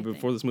me. And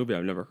before this movie,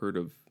 I've never heard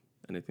of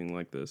anything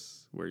like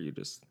this where you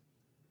just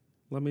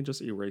let me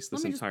just erase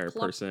this entire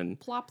person,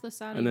 plop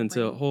this out, and then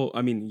brain.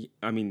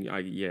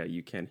 to yeah,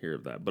 you can hear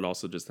of that, but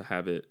also just to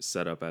have it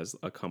set up as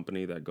a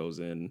company that goes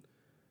in,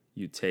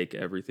 you take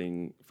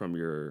everything from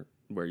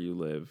where you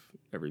live,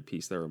 every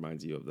piece that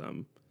reminds you of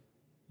them,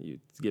 you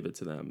give it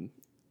to them.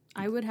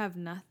 I would have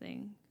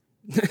nothing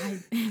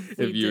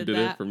If you did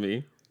it for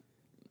me.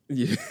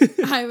 Yeah.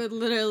 I would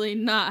literally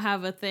not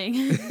have a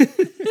thing.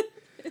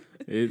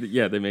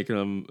 Yeah, they make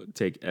them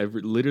take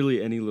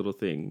literally any little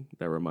thing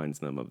that reminds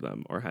them of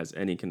them or has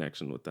any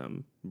connection with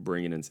them,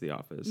 bring it into the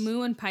office.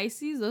 Moo and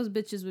Pisces, those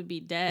bitches would be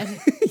dead.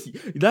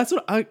 That's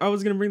what I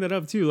was going to bring that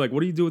up too. Like,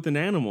 what do you do with an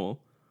animal?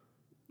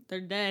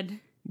 They're dead.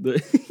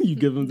 You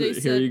give them,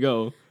 here you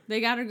go. They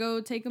got to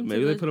go take them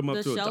Maybe to they put them up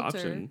to shelter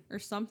adoption. or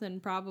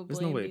something, probably.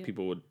 There's no way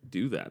people would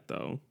do that,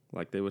 though.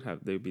 Like, they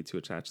would be too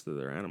attached to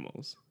their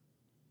animals.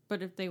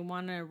 But if they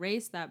want to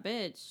erase that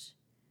bitch,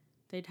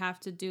 they'd have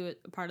to do it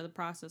a part of the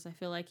process. I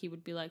feel like he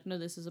would be like, no,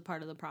 this is a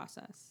part of the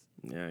process.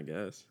 Yeah, I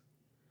guess.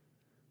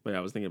 But yeah,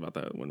 I was thinking about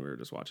that when we were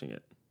just watching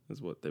it,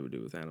 is what they would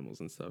do with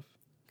animals and stuff.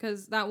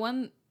 Because that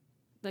one,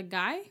 the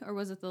guy, or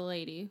was it the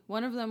lady?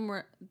 One of them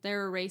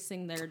they're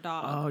erasing their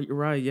dog. Oh, you're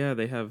right. Yeah,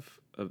 they have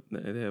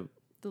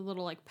the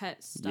little like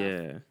pet stuff.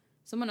 Yeah.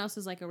 Someone else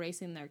is like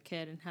erasing their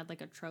kid and had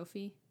like a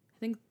trophy.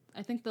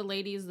 I think the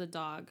lady is the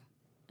dog,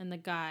 and the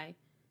guy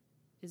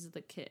is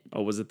the kid.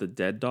 Oh, was it the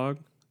dead dog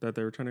that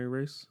they were trying to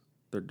erase?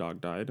 Their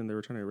dog died, and they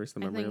were trying to erase the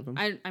memory of him.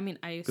 I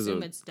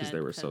assume it's dead because they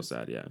were so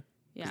sad. Yeah.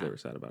 Yeah. Because they were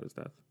sad about his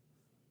death.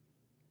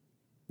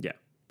 Yeah.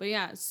 But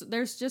yeah, so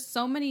there's just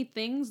so many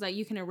things that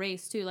you can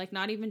erase too. Like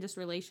not even just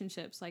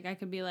relationships. Like I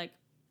could be like,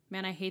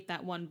 man, I hate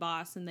that one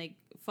boss, and they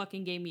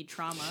fucking gave me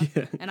trauma,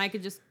 and I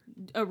could just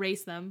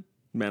erase them.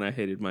 Man, I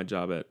hated my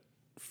job at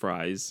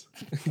Fry's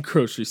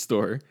grocery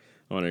store.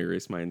 I want to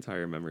erase my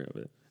entire memory of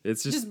it.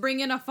 It's just bring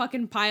in a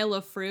fucking pile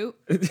of fruit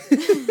and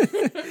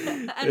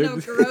a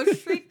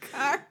grocery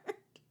cart.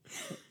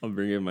 I'll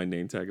bring in my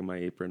name tag and my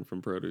apron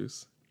from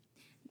produce.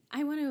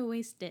 I want to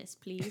erase this,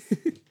 please.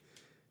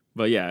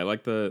 But yeah, I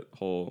like the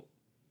whole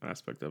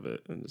aspect of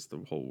it and just the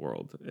whole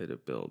world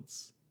it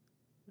builds.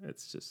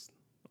 It's just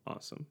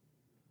awesome.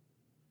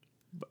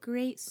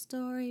 Great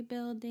story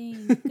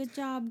building. Good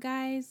job,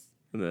 guys.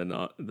 And then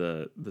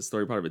the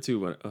story part of it too,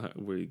 when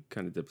we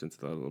kind of dipped into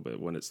that a little bit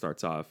when it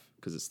starts off,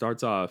 because it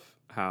starts off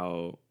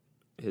how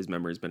his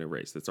memory's been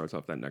erased. It starts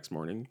off that next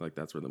morning, like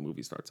that's where the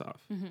movie starts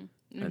off.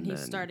 Mm-hmm. And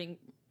he's starting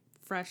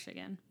fresh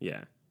again.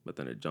 Yeah, but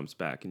then it jumps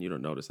back, and you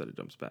don't notice that it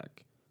jumps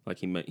back. Like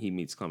he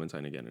meets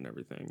Clementine again and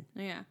everything.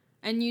 Yeah,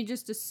 and you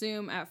just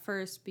assume at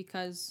first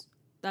because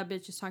that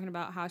bitch is talking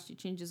about how she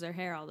changes her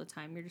hair all the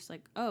time. You're just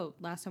like, oh,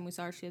 last time we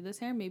saw her, she had this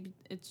hair. Maybe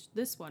it's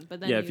this one. But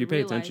then if you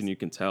pay attention, you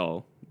can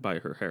tell by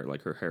her hair.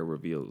 Like her hair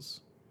reveals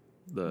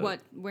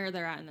where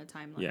they're at in the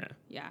timeline.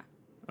 Yeah.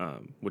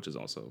 Which is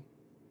also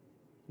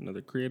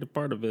another creative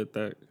part of it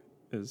that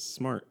is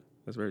smart.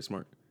 That's very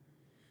smart.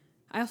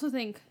 I also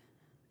think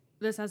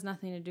this has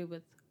nothing to do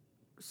with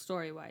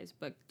story-wise,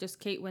 but just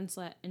Kate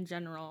Winslet in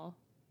general,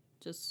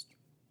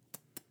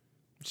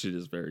 She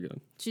is very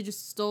good. She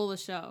just stole the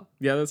show.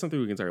 Yeah, that's something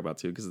we can talk about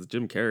too, because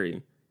Jim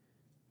Carrey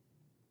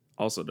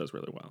also does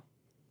really well.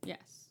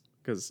 Yes.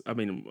 Because, I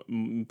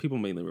mean, people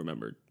mainly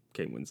remember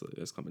Kate Winslet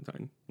as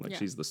Clementine. Like,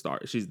 she's the star.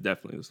 She's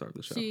definitely the star of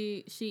the show.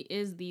 She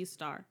is the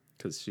star.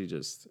 Because she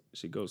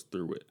goes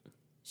through it.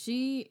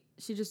 She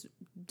just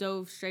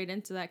dove straight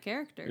into that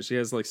character. And she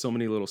has, like, so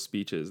many little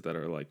speeches that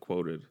are, like,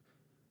 quoted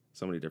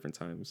so many different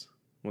times.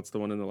 What's the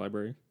one in the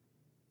library?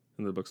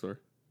 In the bookstore?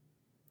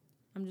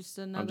 I'm just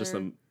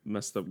a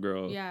messed up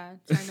girl. Yeah,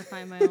 trying to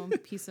find my own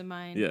peace of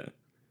mind. Yeah.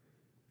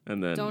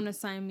 And then... Don't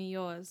assign me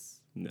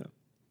yours. No.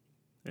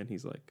 And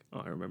he's like,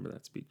 oh, I remember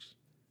that speech.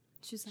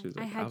 She's like,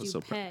 I had you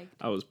pegged.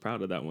 I was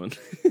proud of that one.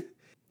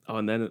 Oh,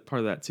 and then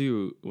part of that,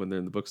 too, when they're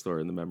in the bookstore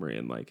in the memory,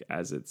 and, like,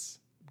 as it's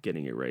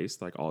getting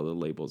erased, like, all the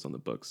labels on the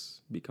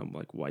books become,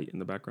 like, white in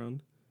the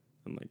background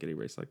and, like, get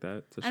erased like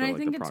that to show, and I like,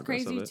 think the it's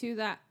progress crazy, of it. too,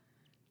 that...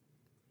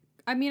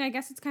 I mean, I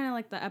guess it's kind of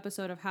like the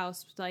episode of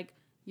House. Like,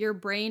 your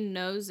brain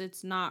knows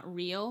it's not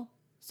real,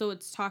 so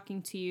it's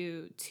talking to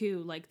you,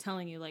 too, like,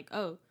 telling you, like,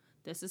 oh,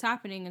 this is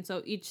happening. And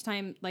so each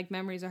time, like,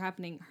 memories are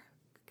happening,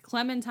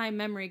 Clementine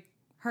memory,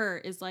 her,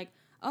 is like,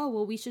 oh,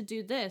 well, we should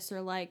do this,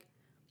 or like,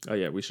 oh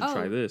yeah, we should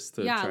try this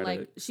to yeah, try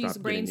like to she's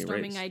stop getting brainstorming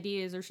erased.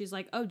 ideas, or she's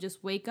like, oh,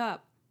 just wake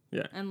up.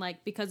 Yeah. And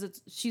like,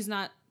 because she's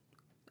not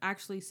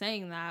actually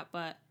saying that,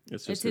 but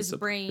It's it's just his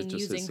brain it's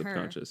just using his her.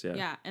 subconscious, yeah.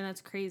 Yeah, and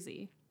that's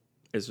crazy.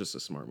 It's just a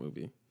smart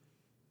movie.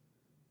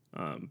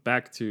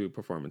 Back to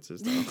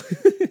performances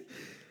though.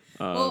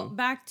 Well,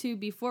 back to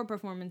before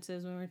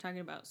performances when we were talking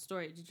about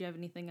story. Did you have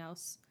anything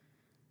else?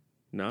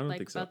 No, I don't like,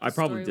 think so. about the I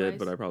probably did, story-wise?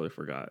 but I probably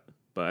forgot.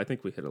 But I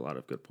think we hit a lot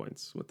of good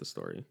points with the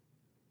story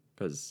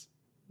because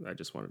I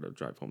just wanted to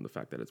drive home the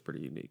fact that it's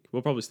pretty unique.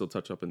 We'll probably still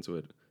touch up into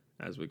it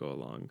as we go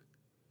along,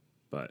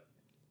 but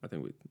I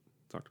think we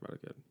talked about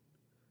it good.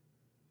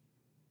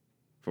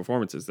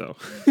 Performances though.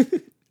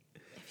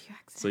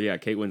 So yeah,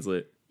 Kate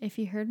Winslet. If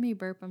you heard me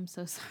burp, I'm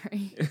so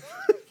sorry.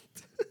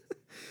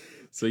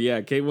 So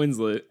yeah, Kate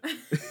Winslet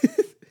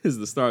is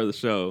the star of the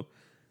show,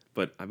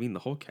 but I mean the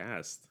whole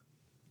cast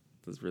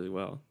does really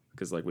well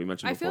because, like we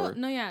mentioned before,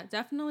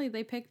 definitely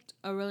they picked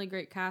a really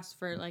great cast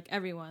for like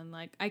everyone.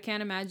 Like I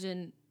can't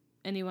imagine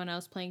anyone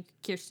else playing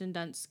Kirsten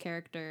Dunst's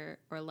character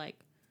or like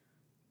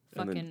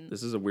fucking.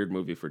 This is a weird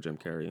movie for Jim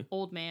Carrey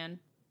old man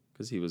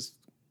because he was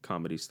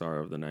comedy star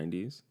of the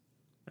 '90s,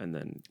 and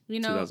then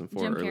Jim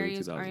 2004, early Carrey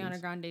is 2000s. Ariana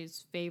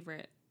Grande's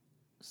favorite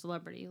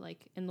celebrity,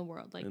 like in the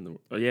world. Like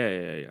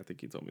yeah. I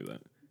think you told me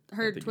that.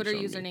 her Twitter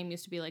username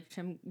used to be like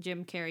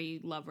Jim Carrey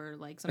lover,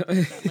 like something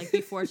like that. Like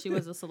before she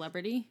was a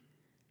celebrity.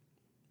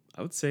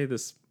 I would say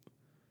this.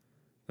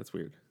 That's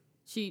weird.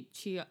 She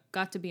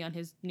got to be on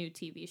his new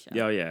TV show.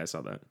 Yeah, I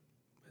saw that.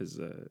 His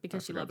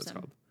because she loves him.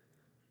 Called.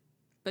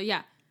 But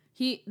yeah,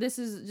 this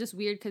is just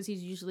weird because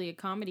he's usually a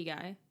comedy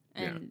guy,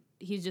 and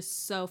he's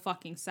just so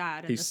fucking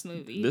sad in this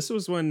movie. This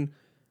was when,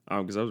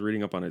 because I was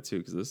reading up on it too,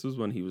 because this was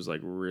when he was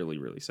like really,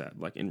 really sad.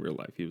 Like in real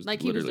life, he was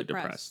like literally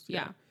depressed.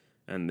 Yeah,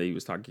 and he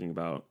was talking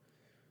about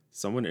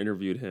someone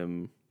interviewed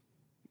him,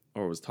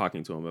 or was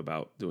talking to him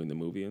about doing the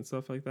movie and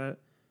stuff like that.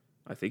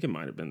 I think it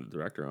might have been the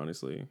director,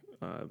 honestly,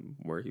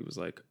 where he was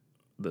like,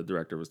 the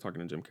director was talking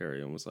to Jim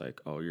Carrey and was like,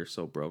 "Oh, you're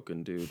so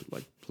broken, dude.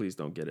 Like, please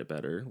don't get it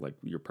better. Like,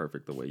 you're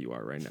perfect the way you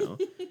are right now."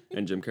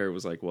 And Jim Carrey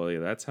was like, "Well,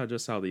 yeah, that's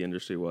just how the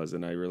industry was,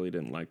 and I really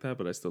didn't like that,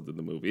 but I still did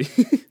the movie."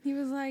 He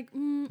was like,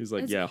 "He's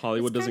like, yeah,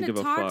 Hollywood doesn't give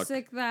a fuck. It's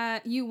toxic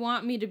that you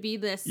want me to be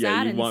this sad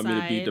Yeah, you want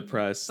inside, me to be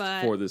depressed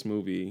for this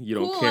movie. You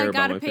don't care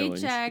about my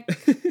feelings. I got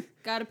a paycheck.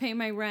 Got to pay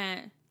my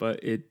rent."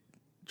 But it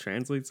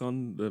translates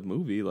on the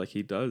movie like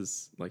he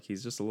does. Like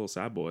he's just a little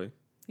sad boy.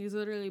 He's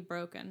literally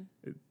broken.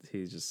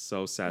 He's just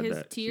so sad His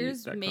that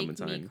tears that make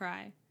me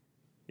cry.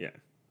 Yeah.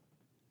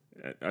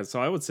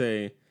 So I would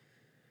say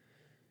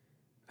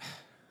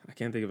I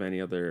can't think of any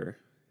other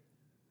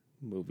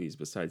movies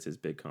besides his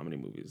big comedy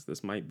movies.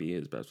 This might be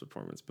his best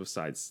performance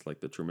besides like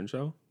the Truman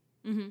Show.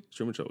 Mm-hmm.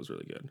 Truman Show was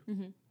really good.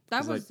 Mm-hmm.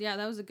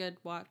 That was a good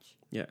watch.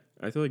 Yeah,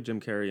 I feel like Jim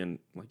Carrey and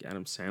like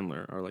Adam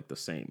Sandler are like the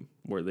same,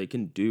 where they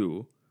can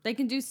do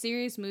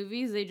serious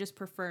movies. They just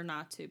prefer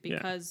not to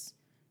because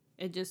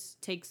it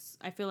just takes,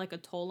 I feel like, a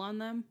toll on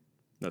them.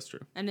 That's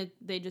true. And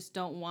they just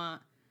don't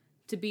want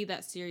to be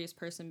that serious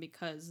person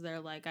because they're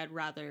like, I'd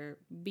rather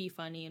be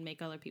funny and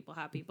make other people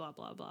happy, blah,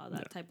 blah, blah.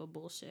 That type of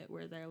bullshit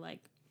where they're like...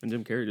 And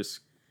Jim Carrey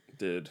just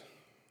did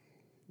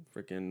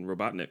freaking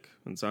Robotnik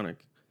and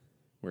Sonic,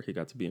 where he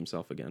got to be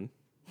himself again.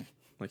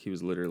 Like he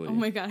was literally... Oh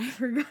my God, I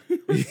forgot he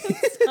was in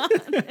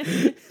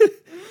Sonic.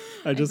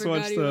 I just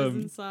watched he was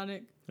in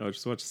Sonic. I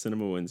just watched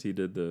Cinema Wins. He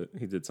did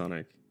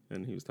Sonic,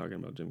 and he was talking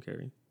about Jim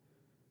Carrey.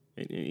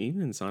 And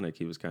even in Sonic,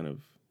 he was kind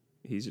of...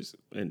 He's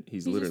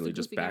literally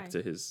just back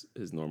to his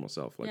normal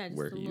self, like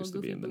where he used to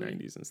be in the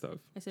 90s and stuff.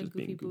 I said just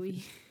goofy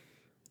booey.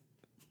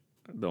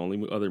 The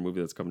only other movie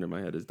that's coming to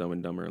my head is Dumb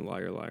and Dumber and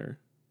Liar Liar.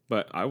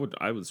 But I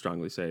would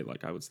strongly say,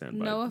 like, I would stand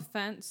by. No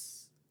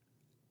offense,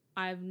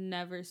 I've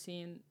never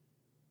seen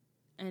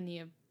any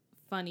of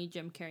funny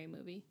Jim Carrey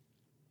movie.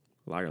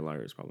 Liar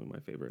Liar is probably my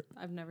favorite.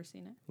 I've never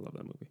seen it. I love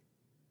that movie.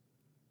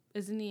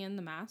 Isn't he in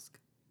The Mask?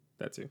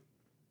 That too.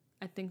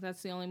 I think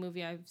that's the only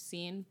movie I've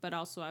seen, but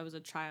also I was a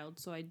child,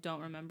 so I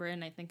don't remember it,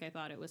 and I think I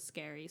thought it was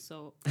scary,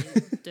 so I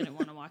didn't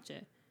want to watch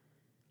it.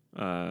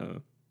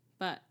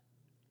 But,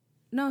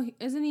 no,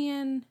 isn't he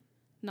in...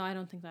 No, I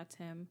don't think that's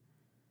him.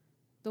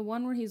 The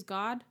one where he's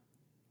God?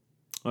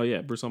 Oh,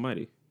 yeah, Bruce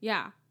Almighty.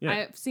 Yeah.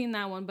 I've seen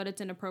that one, but it's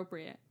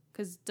inappropriate,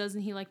 because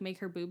doesn't he, like, make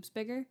her boobs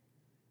bigger?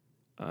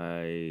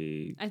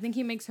 I think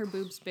he makes her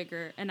boobs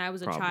bigger, and I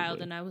was a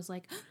child, and I was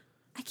like,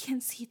 I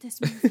can't see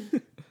this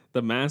movie.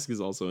 The Mask is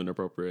also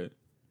inappropriate.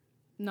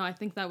 No, I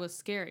think that was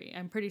scary.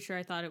 I'm pretty sure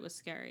I thought it was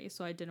scary,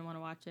 so I didn't want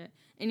to watch it.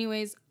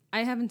 Anyways,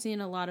 I haven't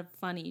seen a lot of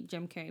funny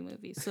Jim Carrey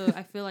movies, so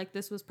I feel like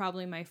this was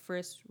probably my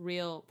first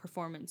real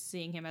performance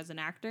seeing him as an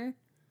actor.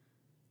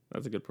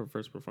 That's a good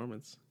first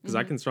performance. Because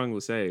I can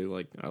strongly say,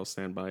 like, I'll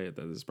stand by it,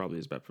 that this is probably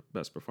his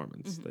best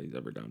performance that he's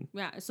ever done.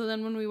 Yeah, so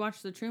then when we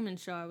watched The Truman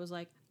Show, I was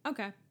like,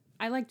 okay,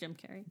 I like Jim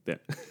Carrey. Yeah.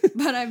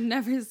 But I've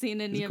never seen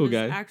any of his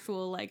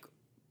actual, like,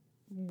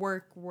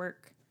 work.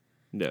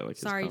 Yeah, like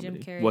Sorry, his Jim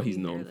Carrey. What he's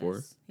known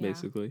for,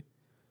 basically.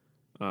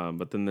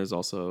 But then there's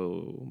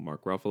also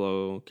Mark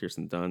Ruffalo,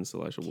 Kirsten Dunst,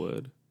 Elijah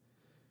Wood.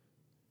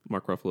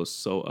 Mark Ruffalo's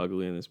so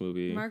ugly in this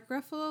movie. Mark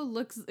Ruffalo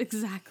looks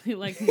exactly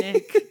like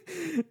Nick.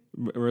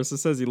 Marissa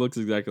says he looks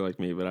exactly like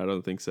me, but I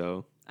don't think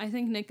so. I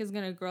think Nick is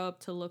gonna grow up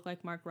to look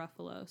like Mark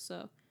Ruffalo.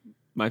 So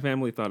My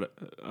family thought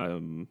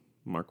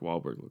Mark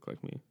Wahlberg looked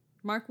like me.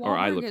 Mark Wahlberg Or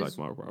I look like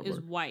Mark Wahlberg. is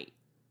white.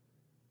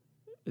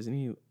 Isn't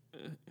he?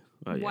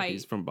 Oh yeah, White.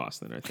 he's from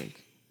Boston, I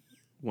think.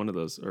 One of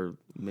those, or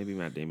maybe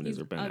Matt Damon is,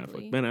 He's or Ben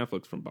ugly. Affleck. Ben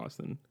Affleck's from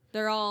Boston.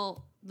 They're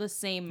all the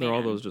same man. They're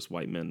all those just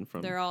white men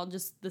from They're all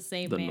just the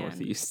same the man.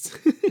 Northeast.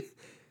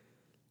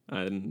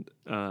 And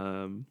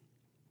but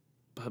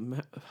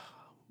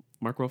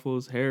Mark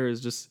Ruffalo's hair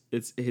is just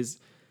his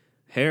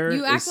hair.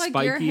 You act is like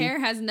spiky. your hair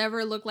has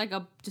never looked like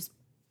a just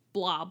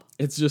blob.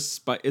 It's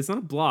just it's not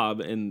a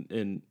blob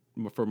in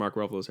for Mark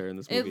Ruffalo's hair in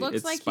this movie. It looks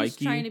it's like spiky. he's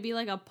trying to be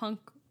like a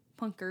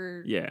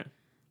punker. Yeah.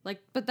 Like,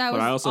 but that But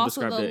was I also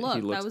also described the it. look.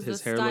 He looks, that was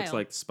his the hair style. looks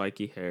like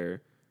spiky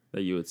hair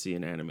that you would see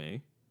in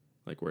anime,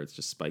 like where it's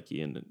just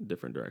spiky in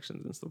different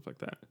directions and stuff like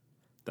that.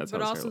 That's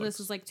But how his also, hair this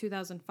looks. is like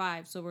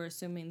 2005, so we're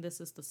assuming this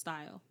is the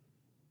style.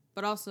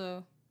 But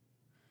also,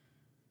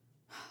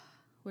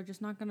 we're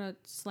just not gonna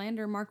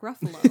slander Mark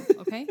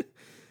Ruffalo, okay?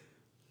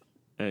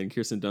 And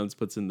Kirsten Dunst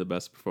puts in the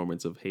best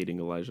performance of hating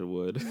Elijah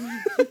Wood.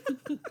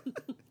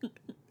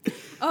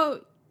 Oh,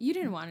 you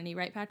didn't want any,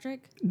 right,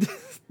 Patrick?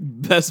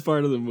 Best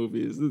part of the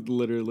movie is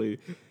literally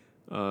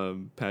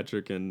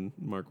Patrick and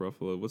Mark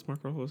Ruffalo. What's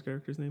Mark Ruffalo's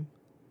character's name?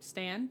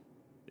 Stan.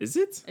 Is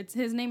it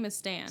His name is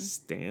Stan.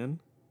 Stan?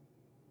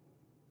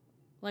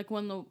 Like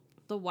when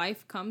the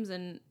wife comes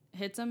and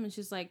hits him, and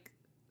she's like,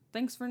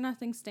 "Thanks for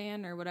nothing,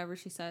 Stan," or whatever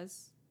she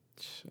says.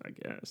 I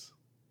guess.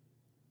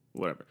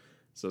 Whatever.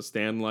 So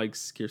Stan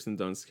likes Kirsten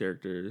Dunst's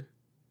character,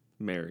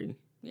 Mary.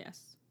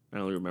 Yes. I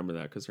only remember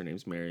that because her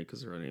name's Mary,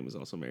 because her name is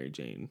also Mary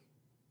Jane,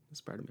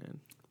 Spider-Man.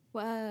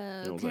 Whoa,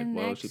 I was like, connections.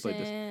 well, she played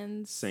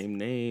this same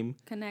name.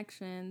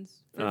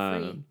 Connections for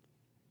free.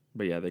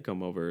 But yeah, they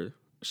come over.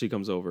 She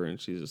comes over and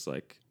she's just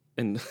like,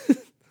 and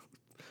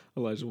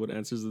Elijah Wood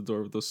answers the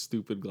door with those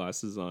stupid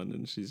glasses on,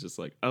 and she's just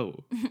like, oh.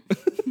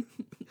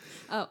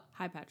 Oh,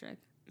 hi, Patrick.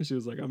 And she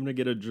was like, I'm going to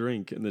get a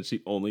drink. And then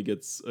she only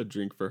gets a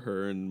drink for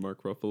her and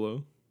Mark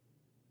Ruffalo.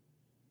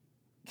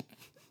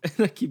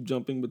 And I keep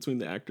jumping between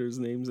the actors'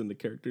 names and the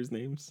characters'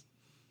 names.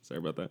 Sorry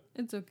about that.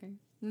 It's okay.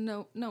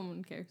 No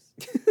one cares.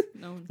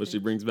 No one But she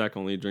cares. brings back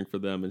only a drink for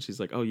them, and she's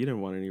like, "Oh, you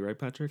didn't want any, right,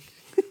 Patrick?"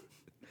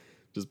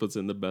 Just puts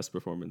in the best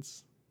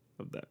performance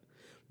of that.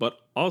 But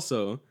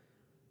also,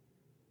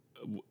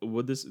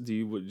 would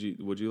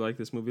you like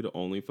this movie to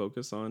only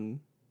focus on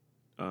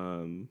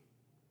him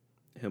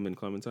and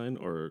Clementine,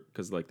 or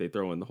because like they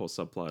throw in the whole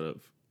subplot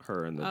of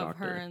her and the of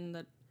doctor? her and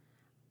the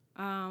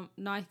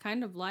no, I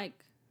kind of like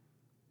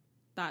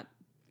that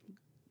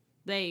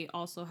they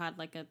also had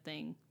like a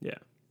thing. Yeah.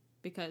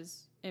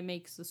 Because it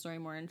makes the story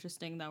more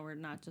interesting that we're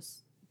not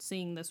just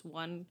seeing this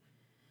one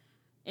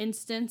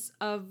instance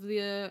of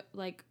the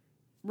like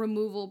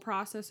removal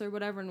process or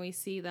whatever, and we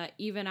see that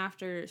even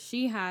after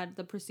she had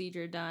the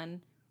procedure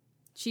done,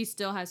 she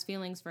still has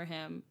feelings for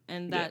him,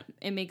 and that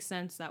it makes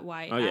sense that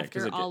why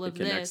after all of it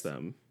connects this,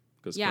 them.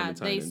 Because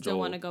they still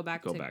want to go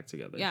back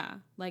together. Yeah,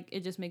 like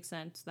it just makes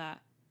sense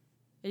that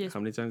it just.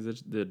 How many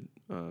times did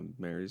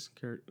Mary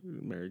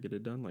get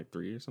it done? Like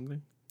 3 or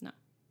something? No.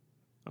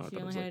 Oh, I She thought it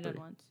only was had like it 3.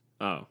 done once.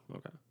 Oh,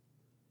 okay.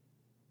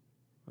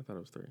 I thought it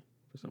was 3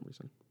 for some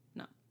reason.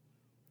 No.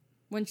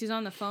 When she's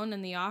on the phone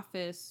in the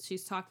office,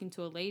 she's talking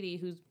to a lady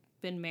who's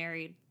been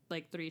married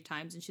like 3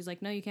 times, and she's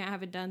like, "No, you can't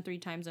have it done 3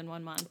 times in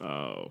 1 month."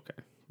 Oh, okay.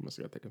 I must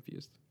have got that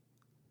confused.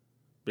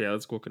 But yeah,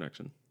 that's a cool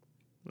connection.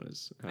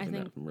 Was having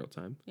that from real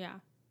time. Yeah.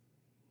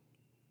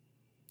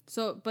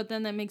 So, but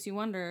then that makes you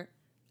wonder,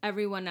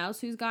 everyone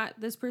else who's got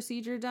this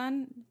procedure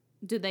done,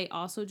 do they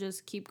also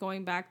just keep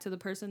going back to the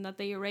person that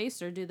they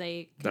erased, or do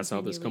they? That's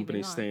how this continue company's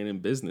leaving on? staying in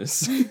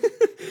business.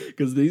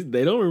 Because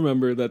they don't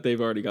remember that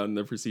they've already gotten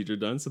their procedure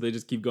done, so they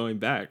just keep going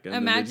back. And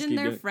Imagine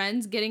their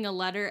friends getting a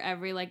letter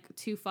every like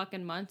 2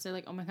 fucking months. They're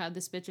like, "Oh my god,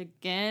 this bitch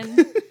again."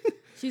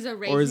 She's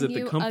erasing or is it the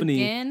you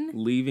company again?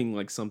 leaving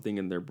like something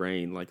in their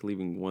brain, like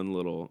leaving one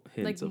little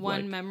hint Like of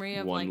one memory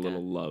of one like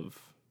little love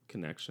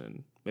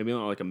connection? Maybe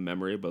not like a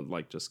memory, but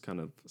like just kind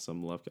of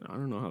some love. I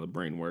don't know how the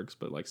brain works,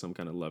 but like some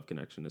kind of love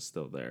connection is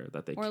still there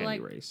that they can't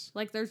erase.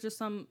 Like there's just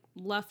some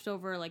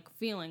leftover like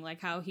feeling, like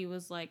how he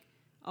was like,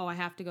 "Oh, I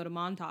have to go to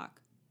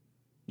Montauk."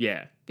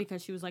 Yeah,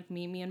 because she was like,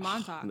 "Meet me in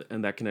Montauk."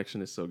 And that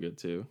connection is so good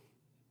too.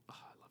 Oh,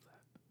 I love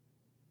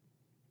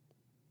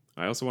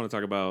that. I also want to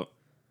talk about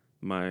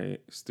my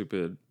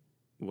stupid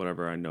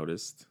whatever I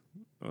noticed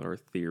or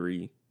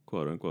theory,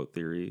 quote unquote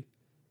theory,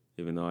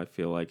 even though I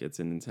feel like it's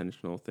an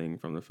intentional thing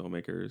from the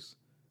filmmakers,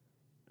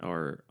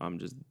 or I'm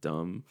just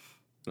dumb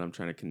and I'm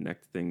trying to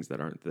connect things that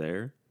aren't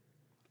there.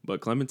 But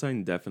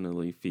Clementine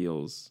definitely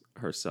feels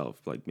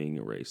herself like being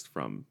erased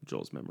from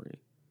Joel's memory.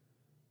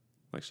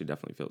 Like she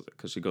definitely feels it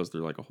because she goes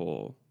through like a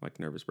whole like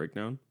nervous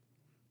breakdown.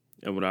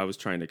 And what I was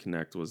trying to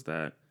connect was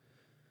that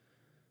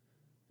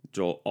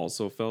Joel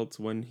also felt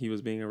when he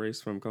was being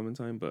erased from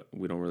Clementine, but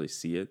we don't really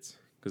see it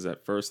Because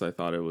at first I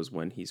thought it was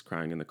when he's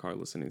crying in the car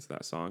listening to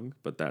that song,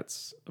 but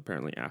that's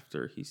apparently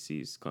after he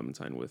sees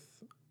Clementine with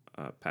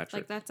Patrick.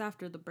 Like, that's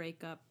after the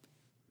breakup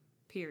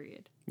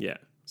period. Yeah,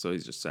 so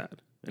he's just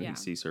sad. And Yeah. he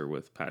sees her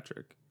with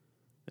Patrick,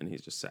 and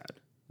he's just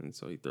sad. And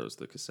so he throws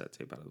the cassette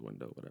tape out of the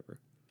window, whatever.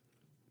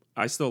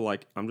 I still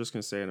like, I'm just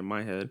going to say it in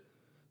my head,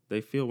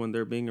 they feel when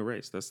they're being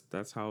erased.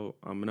 That's how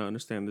I'm going to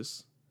understand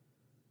this.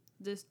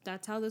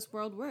 That's how this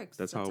world works.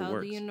 That's how it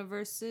works. The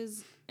universe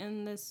is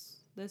in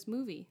this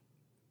movie.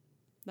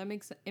 It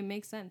makes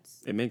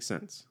sense. It makes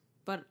sense.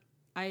 But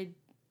I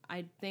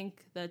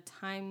think the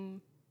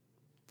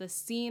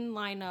scene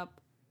lineup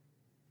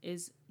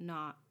is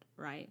not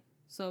right.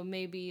 So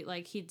maybe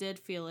like he did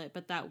feel it,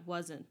 but that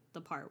wasn't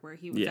the part where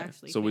he was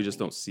actually. So we just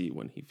feeling don't see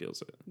when he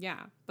feels it.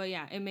 Yeah, but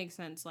yeah, it makes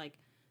sense. Like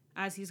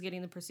as he's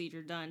getting the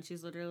procedure done,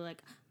 she's literally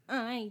like,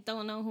 "I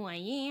don't know who I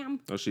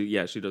am." Oh, she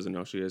doesn't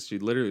know she is. She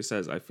literally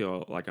says, "I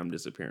feel like I'm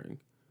disappearing."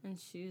 And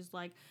she's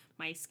like,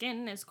 "My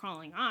skin is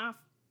crawling off."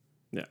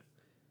 Yeah.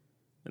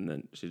 And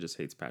then she just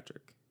hates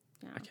Patrick.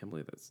 Yeah. I can't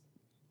believe that's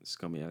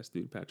scummy ass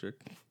dude,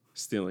 Patrick.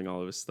 Stealing all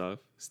of his stuff,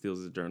 steals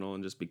his journal,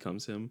 and just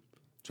becomes him,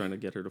 trying to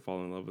get her to fall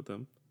in love with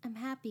him. I'm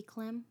happy,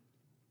 Clem.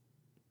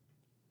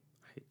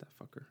 I hate that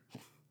fucker.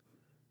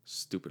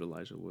 Stupid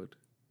Elijah Wood.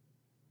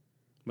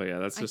 But yeah,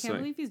 that's just I can't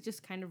believe he's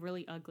just kind of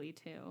really ugly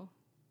too.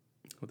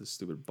 with his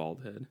stupid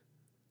bald head.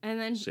 And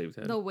then Shaved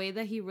head. the way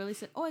that he really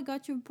said, "Oh, I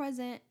got you a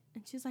present."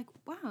 And she's like,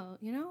 "Wow,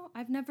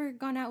 I've never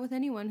gone out with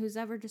anyone who's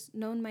ever just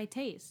known my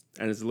taste."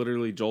 And it's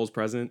literally Joel's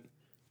present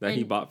that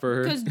he bought for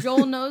her. Because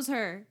Joel knows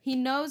her. He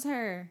knows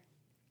her.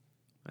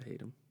 I hate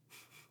him.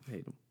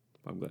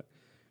 I'm glad.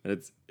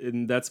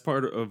 And that's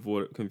part of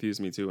what confused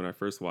me too when I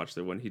first watched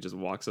it, when he just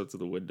walks up to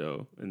the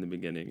window in the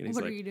beginning and he's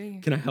What like, are you doing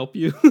here? "Can I help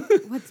you?"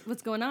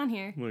 What's going on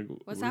here? I'm like,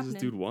 What's what does happening?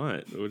 this dude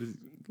want? What is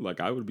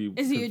like? I would be.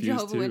 Is he a confused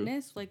Jehovah's too.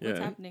 Witness? Like, what's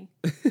Yeah. happening?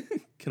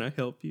 Can I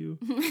help you?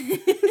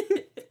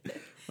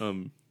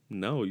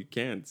 No, you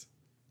can't.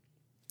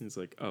 He's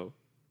like, "Oh,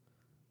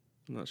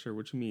 I'm not sure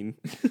what you mean."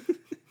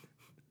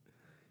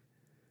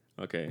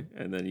 Okay,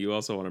 and then you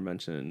also want to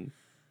mention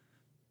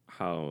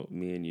how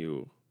me and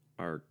you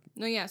are.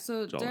 No, yeah.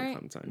 So Joel and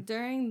Clementine.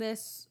 during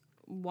this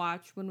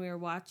watch, when we were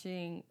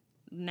watching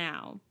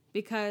now,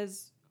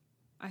 because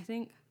I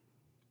think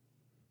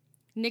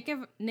Nick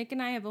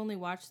and I have only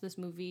watched this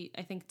movie,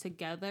 I think,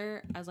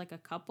 together as like a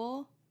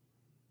couple.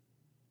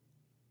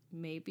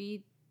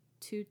 Maybe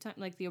 2 times,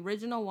 like the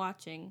original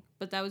watching,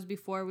 but that was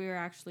before we were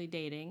actually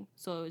dating.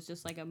 So it was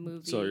just like a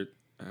movie. So,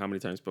 how many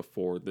times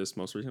before this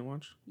most recent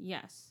watch?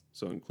 Yes,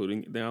 So,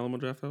 including the Alamo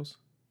Drafthouse?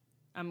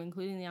 I'm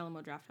including the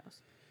Alamo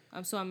Drafthouse.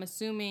 So I'm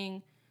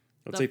assuming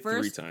Let's say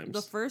 3 times.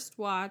 The first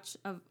watch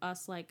of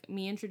us, like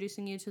me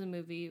introducing you to the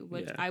movie,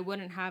 which Yeah. I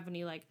wouldn't have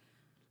any like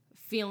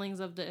feelings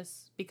of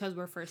this because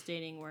we're first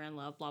dating, we're in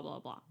love, blah blah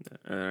blah.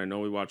 And I know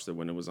we watched it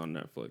when it was on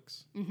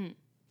Netflix. Mm-hmm.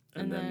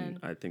 And then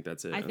I think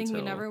that's it. I think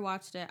we never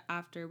watched it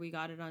after we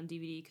got it on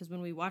DVD, because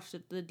when we watched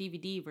it, the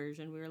DVD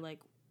version, we were like,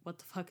 "What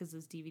the fuck is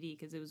this DVD?"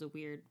 Because it was a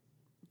weird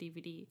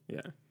DVD.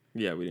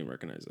 Yeah, we didn't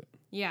recognize it.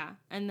 Yeah,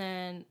 and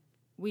then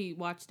we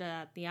watched it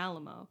at the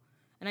Alamo,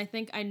 and I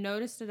think I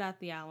noticed it at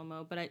the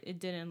Alamo, but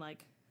it didn't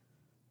like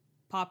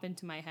pop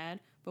into my head.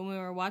 But when we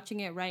were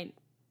watching it right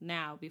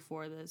now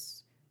before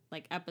this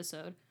like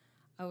episode,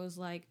 I was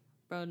like,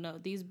 "Bro, no,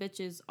 these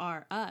bitches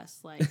are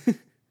us." Like,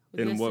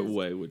 In what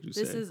way would you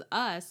say? This is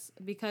us,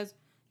 because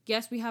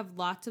yes, we have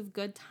lots of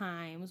good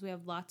times, we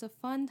have lots of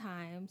fun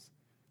times,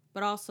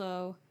 but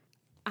also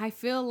I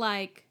feel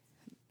like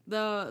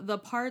the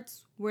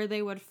parts where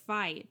they would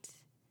fight,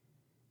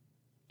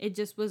 it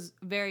just was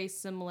very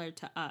similar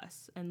to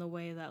us, and the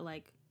way that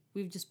like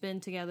we've just been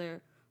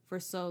together for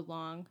so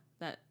long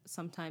that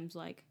sometimes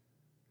like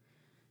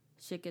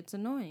shit gets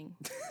annoying.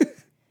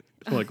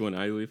 Like when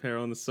I leave hair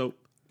on the soap.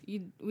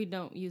 We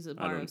don't use a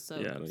bar of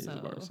soap. Yeah, I don't use a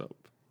bar of soap.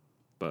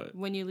 But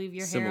when you leave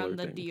your hair on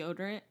the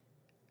deodorant,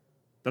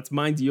 that's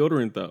my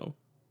deodorant though.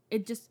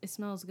 it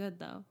smells good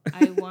though.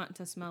 I want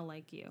to smell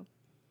like you.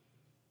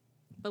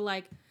 But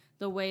like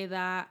the way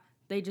that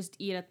they just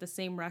eat at the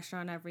same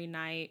restaurant every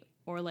night,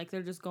 or like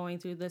they're just going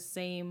through the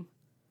same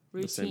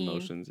routine, the same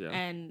motions, yeah.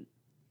 And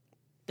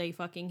they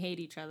fucking hate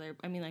each other.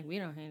 I mean, like, we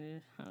don't hate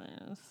each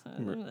other.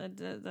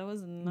 That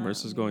was not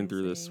Mercer's going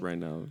through this right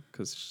now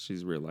because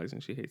she's realizing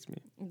she hates me.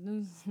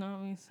 This is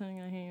not me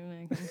saying I hate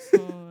Nick. I'm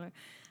so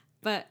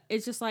but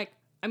it's just like,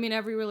 I mean,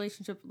 every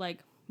relationship, like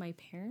my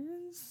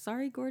parents.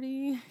 Sorry,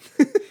 Gordy.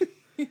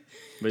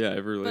 But yeah,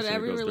 every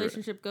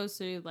relationship goes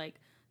through like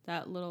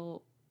that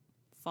little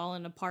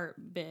falling apart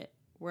bit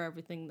where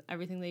everything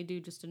they do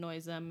just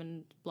annoys them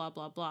and blah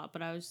blah blah.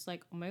 But I was just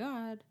like, oh my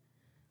god,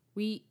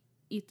 we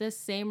eat this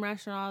same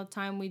restaurant all the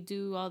time. We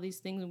do all these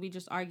things, and we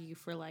just argue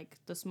for like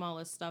the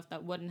smallest stuff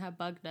that wouldn't have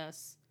bugged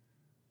us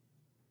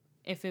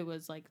if it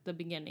was like the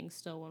beginning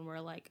still, when we're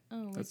like,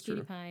 oh, we're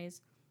cutie pies.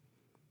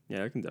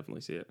 Yeah, I can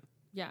definitely see it.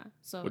 Yeah.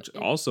 So which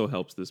also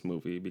helps this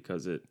movie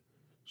because it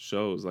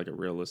shows like a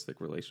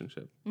realistic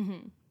relationship.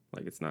 Mm-hmm.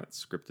 Like it's not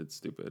scripted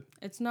stupid.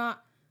 It's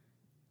not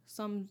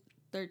some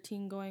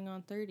 13 going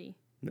on 30.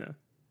 Yeah.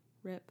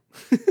 Rip.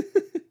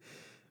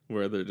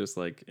 Where they're just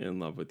like in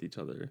love with each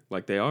other.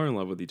 Like they are in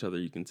love with each other.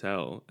 You can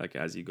tell, like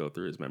as you go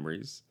through his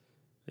memories,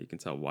 you can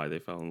tell why they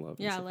fell in love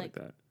and stuff like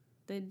that.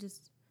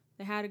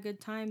 They had a good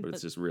time. But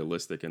it's just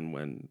realistic. And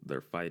when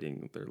they're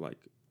fighting, they're like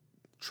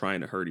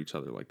trying to hurt each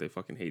other. Like they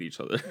fucking hate each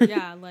other.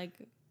 Yeah, like.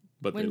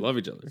 But they love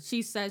each other.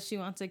 She says she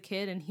wants a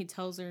kid and he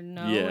tells her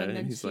no. Yeah, and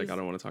then he's like, I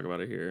don't want to talk about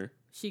it here.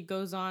 She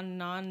goes on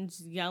and on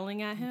just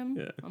yelling at him.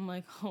 Yeah. I'm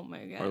like, oh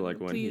my God. Or like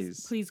when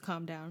please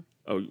calm down.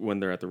 Oh, when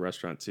they're at the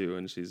restaurant too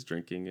and she's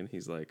drinking and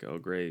he's like, oh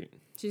great.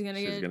 She's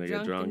gonna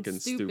get drunk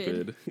and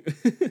stupid.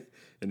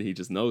 And he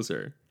just knows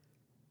her.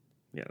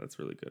 Yeah, that's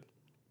really good.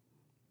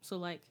 So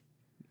like,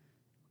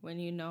 when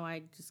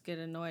I just get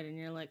annoyed and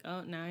you're like,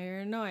 oh, now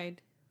you're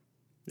annoyed.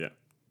 Yeah.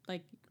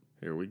 Like.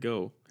 Here we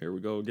go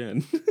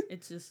again.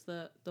 It's just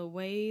the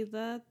way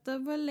that the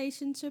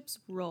relationships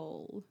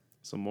roll.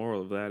 So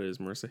moral of that is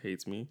Marissa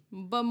hates me.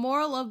 But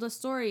moral of the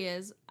story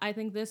is, I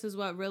think this is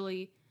what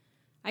really,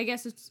 I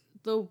guess it's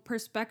the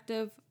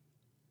perspective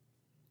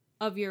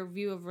of your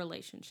view of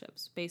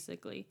relationships,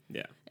 basically.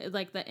 Yeah.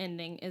 Like the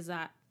ending is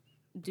that,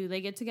 do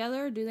they get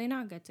together or do they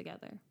not get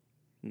together?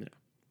 Yeah.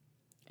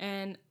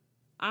 And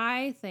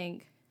I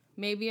think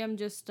maybe I'm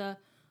just a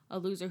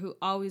loser who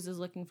always is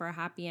looking for a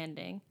happy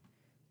ending.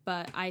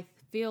 But I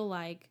feel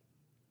like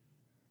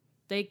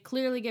they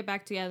clearly get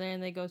back together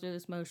and they go through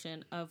this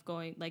motion of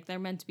going, like, they're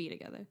meant to be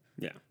together.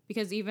 Yeah.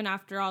 Because even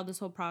after all this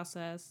whole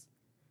process,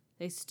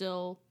 they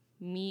still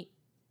meet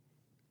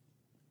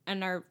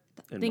and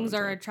things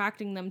are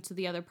attracting them to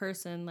the other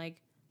person. Like,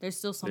 there's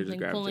still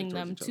something pulling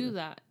them to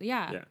that.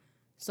 Yeah.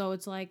 So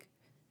it's like.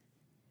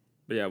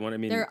 But yeah, what I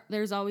mean.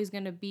 There's always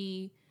going to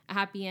be a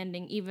happy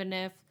ending, even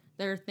if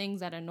there are things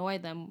that annoy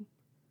them.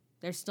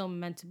 They're still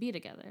meant to be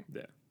together.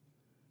 Yeah.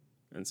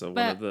 And so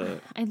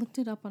I looked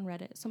it up on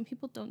Reddit. Some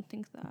people don't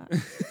think that.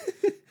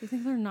 They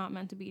think they're not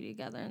meant to be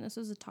together, and this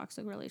is a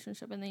toxic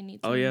relationship, and they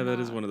need to. Oh yeah, that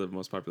is one of the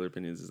most popular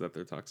opinions: is that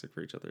they're toxic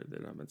for each other.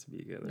 They're not meant to be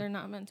together. They're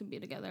not meant to be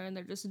together, and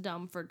they're just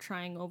dumb for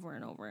trying over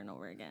and over and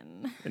over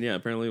again. And yeah,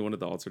 apparently one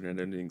of the alternate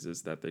endings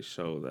is that they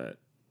show that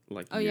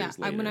like. Oh years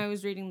later. When I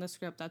was reading the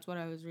script, that's what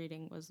I was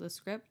reading was the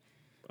script.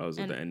 Oh, was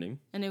it the ending?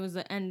 And it was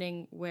the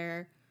ending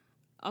where,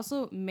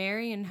 also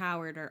Mary and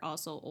Howard are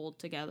also old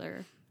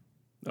together.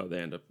 Oh, they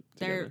end up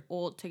together. They're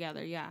old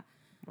together, yeah.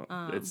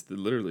 Well, it's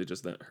literally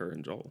just that her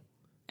and Joel.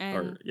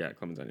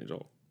 Clementine and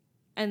Joel.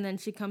 And then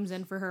she comes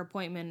in for her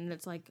appointment, and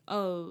it's like,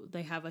 oh,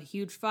 they have a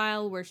huge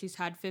file where she's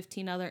had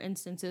 15 other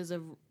instances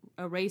of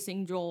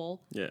erasing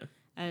Joel. Yeah.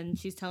 And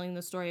she's telling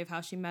the story of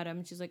how she met him.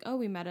 And she's like, oh,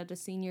 we met at a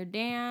senior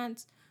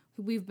dance.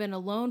 We've been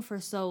alone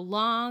for so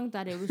long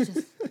that it was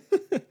just...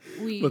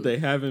 But they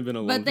haven't been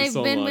alone for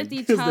so long. But they've been with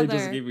each other. They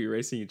just keep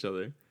erasing each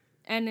other.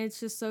 And it's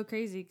just so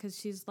crazy, because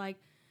she's like...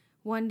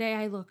 One day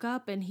I look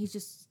up and he's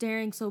just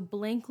staring so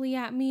blankly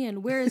at me,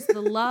 and where is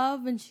the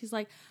love? And she's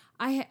like,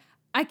 I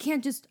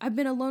can't just, I've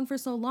been alone for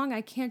so long,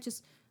 I can't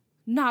just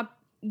not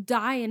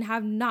die and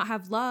not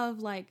have love.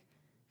 Like,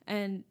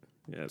 and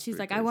she's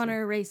like, crazy. I want to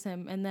erase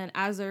him. And then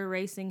as they're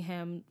erasing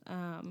him,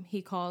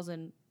 he calls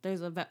and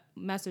there's a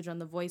message on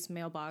the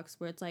voicemail box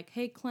where it's like,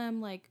 hey Clem,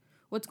 like,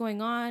 what's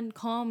going on?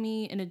 Call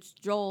me. And it's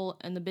Joel,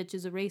 and the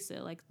bitches erase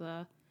it. Like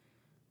the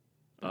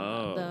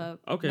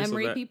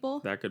memory people.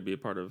 That could be a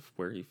part of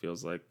where he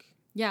feels like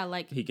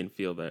he can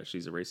feel that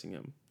she's erasing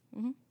him.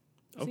 Mm-hmm.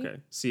 Okay.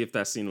 See if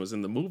that scene was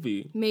in the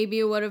movie. Maybe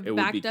it would have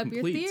backed up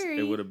your theory.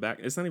 It would have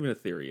backed. It's not even a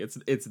theory.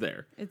 It's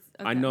there. It's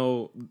okay.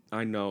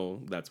 I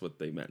know that's what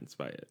they meant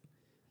by it.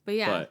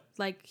 But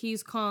like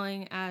he's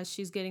calling as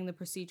she's getting the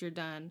procedure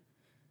done,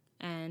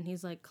 and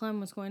he's like, Clem,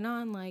 what's going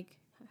on? Like,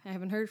 I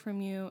haven't heard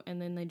from you.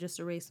 And then they just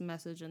erase the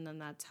message, and then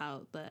that's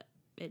how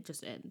it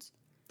just ends.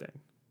 Dang.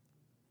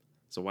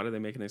 So why do they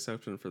make an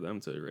exception for them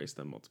to erase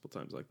them multiple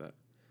times like that?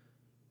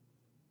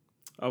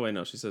 Oh, wait,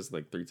 no. She says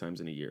like 3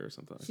 times in a year or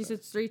something like that. She says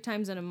 3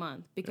 times in a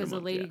month because the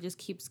lady just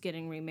keeps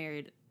getting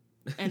remarried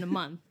in a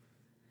month.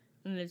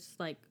 And it's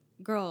like,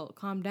 girl,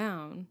 calm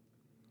down.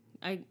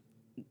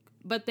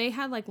 But they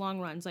had like long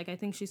runs. Like I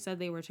think she said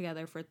they were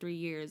together for 3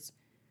 years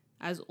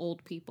as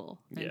old people.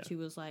 And she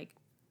was like,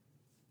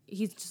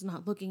 he's just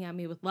not looking at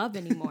me with love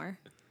anymore.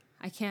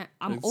 I can't.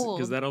 I'm old.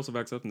 Because that also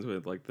backs up into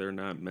it. Like, they're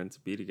not meant to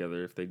be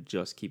together if they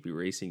just keep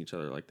erasing each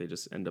other. Like, they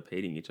just end up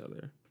hating each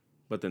other.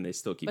 But then they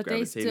still keep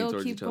gravitating towards each other. But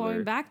they still keep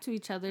going back to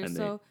each other.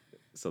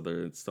 So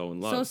they're still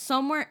in love. So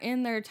somewhere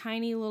in their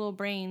tiny little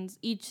brains,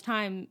 each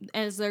time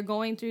as they're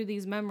going through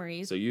these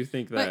memories. So you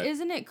think that... But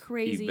isn't it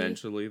crazy?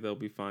 Eventually they'll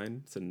be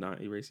fine to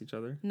not erase each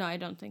other? No, I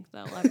don't think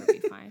they'll ever be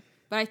fine.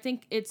 But I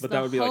think it's But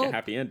that would be like a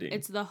happy ending.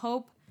 It's the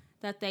hope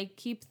that they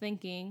keep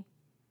thinking.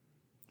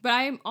 But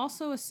I am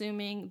also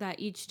assuming that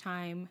each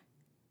time...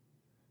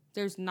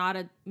 There's not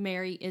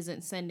Mary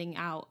isn't sending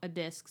out a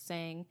disc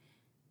saying,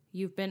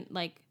 you've been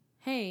like,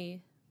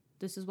 hey,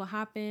 this is what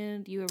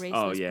happened. You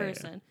erased this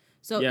person. Yeah.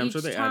 So I'm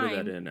sure they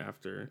added that in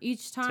after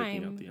each time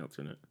taking out the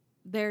alternate.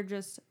 They're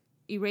just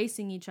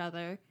erasing each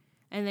other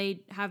and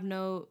they have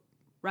no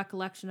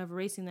recollection of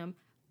erasing them.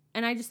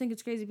 And I just think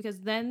it's crazy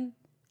because then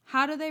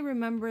how do they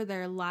remember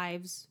their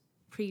lives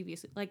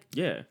previously? Like,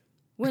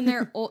 when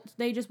they're old,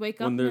 they just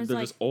wake up when and they're it's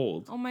like, just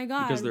old. oh my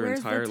God, because their where's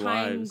entire the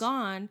time lives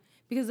gone?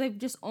 Because they've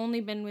just only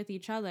been with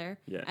each other.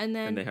 Yeah, And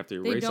then and they have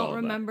to they erase all don't of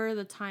that. remember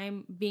the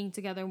time being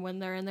together when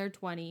they're in their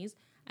 20s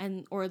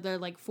or they're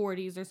like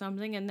 40s or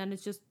something. And then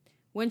it's just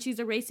when she's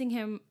erasing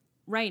him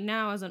right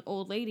now as an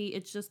old lady,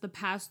 it's just the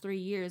past 3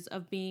 years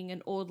of being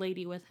an old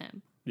lady with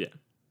him. Yeah,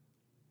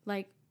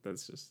 Like,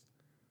 that's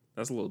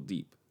a little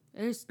deep.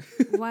 there's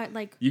what,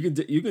 like, You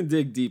can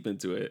dig deep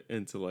into it,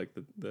 into like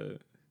the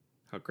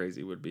how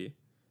crazy it would be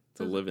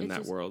to live in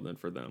that world and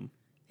for them.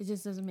 it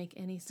just doesn't make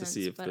any sense.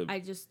 see if but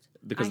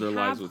because their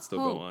lives would still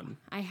go on.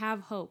 I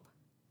have hope.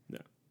 Yeah.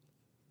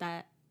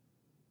 That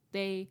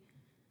they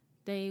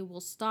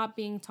will stop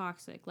being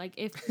toxic. Like,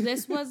 if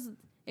this was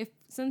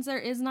since there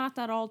is not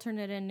that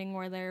alternate ending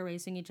where they're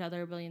erasing each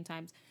other a billion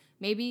times,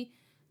 maybe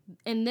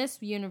in this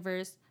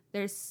universe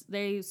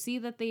they see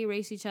that they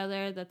erase each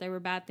other, that there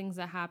were bad things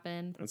that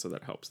happened, and so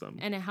that helps them,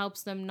 and it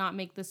helps them not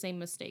make the same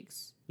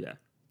mistakes. Yeah.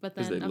 But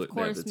then they of have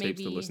course the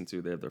tapes to listen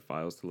to, they have their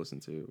files to listen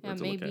to. Yeah, or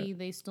to maybe look at.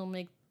 they still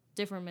make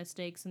different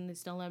mistakes and they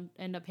still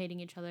end up hating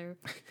each other.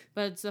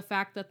 But it's the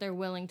fact that they're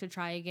willing to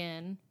try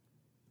again.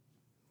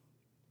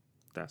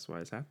 That's why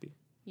it's happy.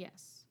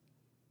 Yes.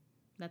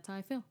 That's how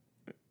I feel.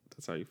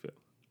 That's how you feel.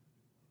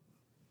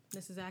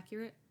 This is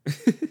accurate.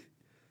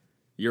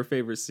 Your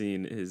favorite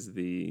scene is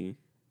the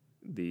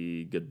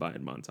goodbye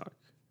in Montauk,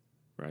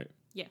 right?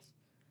 Yes.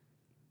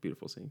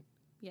 Beautiful scene.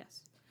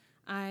 Yes.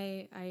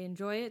 I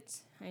enjoy it.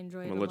 I enjoy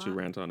it a lot. I'm gonna let you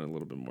rant on it a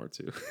little bit more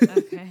too.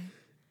 Okay.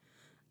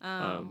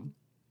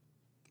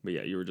 But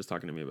yeah, you were just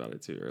talking to me about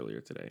it too earlier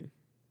today.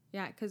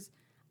 Yeah, because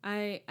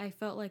I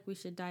felt like we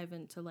should dive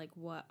into like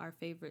what our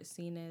favorite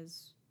scene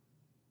is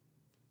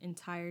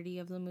entirety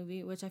of the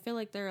movie, which I feel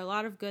like there are a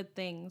lot of good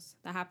things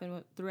that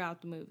happen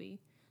throughout the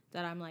movie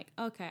that I'm like,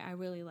 okay, I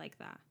really like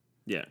that.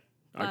 Yeah.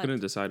 I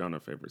couldn't decide on a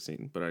favorite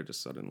scene, but I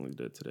just suddenly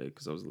did today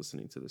because I was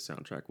listening to the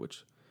soundtrack,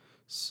 which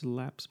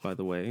slaps, by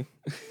the way.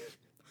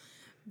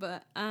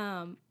 But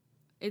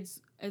it's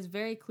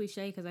very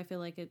cliche because I feel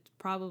like it's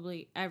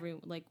probably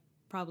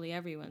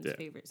everyone's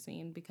favorite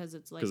scene because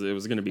it's like, because it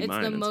was going to be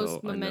mine. It's the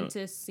most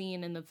momentous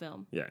scene in the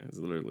film. Yeah, it's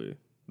literally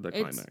the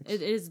climax.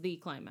 It is the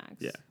climax.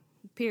 Yeah.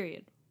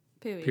 Period.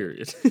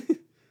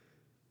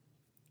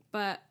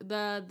 But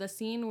the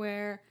scene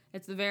where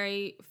it's the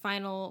very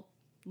final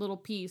little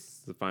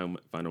piece. The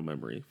final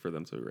memory for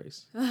them to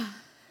erase.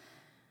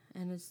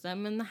 And it's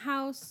them in the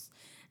house,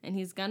 and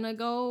he's gonna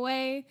go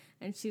away,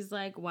 and she's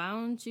like, why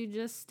don't you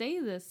just stay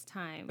this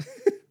time?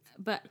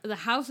 But the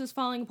house is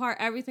falling apart.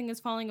 Everything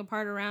is falling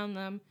apart around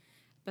them.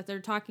 But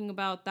they're talking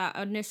about that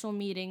initial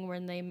meeting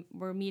when they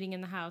were meeting in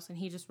the house, and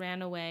he just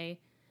ran away.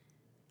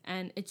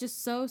 And it's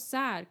just so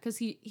sad because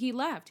he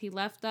left. He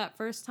left that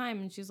first time,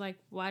 and she's like,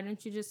 why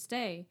don't you just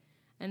stay?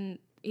 And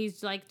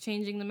he's like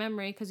changing the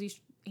memory because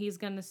he's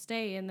gonna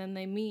stay, and then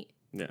they meet.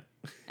 Yeah.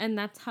 And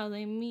that's how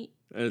they meet.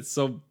 And it's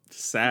so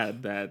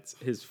sad that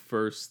his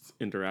first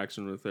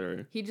interaction with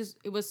her,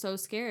 it was so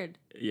scared.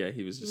 Yeah,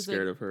 he was just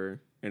scared of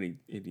her, and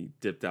he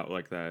dipped out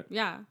like that.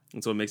 Yeah.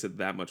 And so it makes it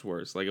that much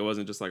worse. Like, it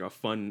wasn't just like a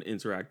fun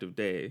interactive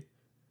day.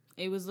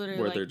 It was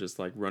literally where they're just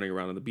like running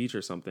around on the beach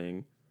or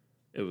something.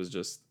 It was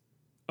just,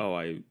 oh,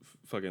 I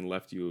fucking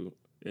left you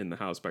in the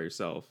house by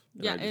yourself.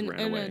 And I just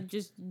ran away.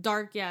 Just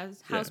dark,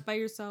 house by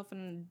yourself,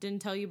 and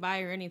didn't tell you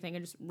bye or anything. I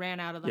just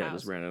ran out of the house. Yeah,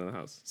 just ran out of the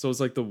house. So it's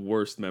like the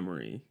worst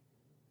memory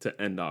to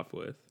end off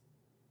with.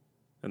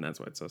 And that's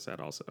why it's so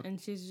sad also.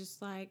 And she's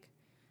just like,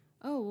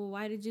 oh, well,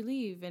 why did you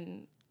leave?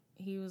 And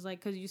he was like,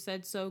 because you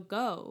said so,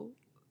 go.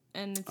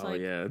 And it's like...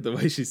 Oh, yeah, the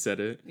way she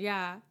said it.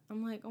 Yeah.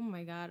 I'm like, oh,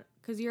 my God.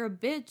 Because you're a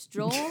bitch,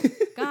 Joel.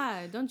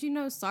 God, don't you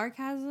know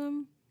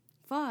sarcasm?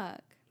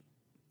 Fuck.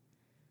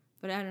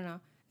 But I don't know.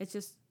 It's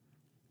just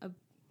a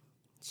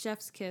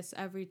chef's kiss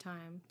every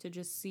time to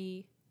just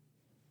see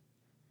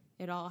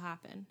it all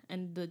happen.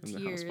 And the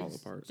tears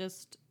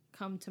just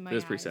come to my eyes.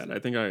 It's pretty sad. I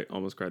think I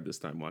almost cried this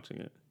time watching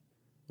it.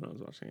 When I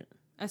was watching it.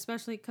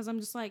 Especially because I'm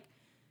just like,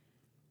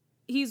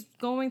 he's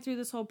going through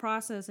this whole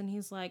process and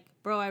he's like,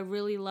 bro, I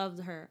really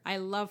loved her. I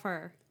love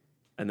her.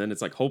 And then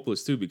it's like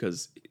hopeless too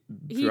because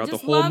throughout the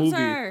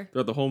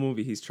whole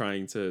movie, he's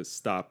trying to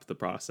stop the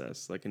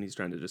process. Like, and he's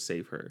trying to just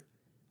save her.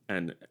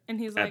 And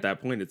he's at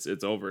that point,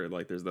 it's over.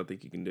 Like, there's nothing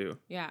you can do.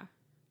 Yeah.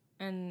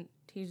 And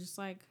he's just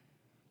like,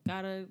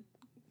 gotta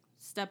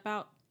step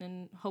out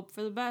and hope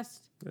for the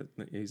best.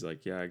 He's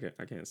like, yeah,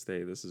 I can't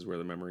stay. This is where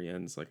the memory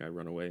ends. Like, I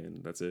run away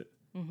and that's it.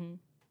 Mm-hmm.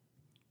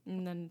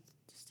 And then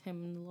just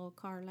him in the little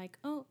car like,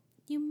 oh,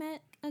 you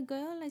met a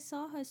girl? I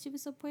saw her. She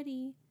was so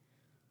pretty.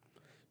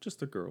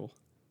 Just a girl.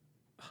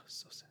 Oh,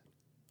 so sad.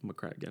 I'm going to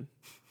cry again.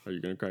 Are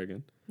you going to cry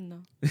again?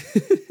 No.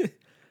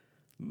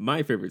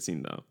 My favorite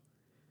scene, though.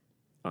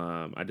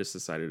 I just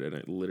decided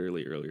it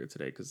literally earlier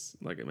today because,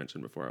 like I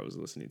mentioned before, I was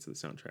listening to the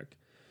soundtrack,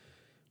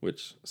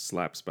 which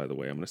slaps, by the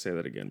way. I'm going to say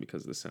that again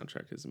because the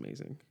soundtrack is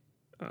amazing.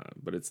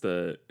 But it's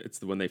the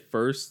when they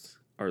first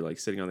are like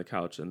sitting on the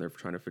couch and they're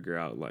trying to figure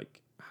out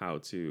like how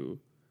to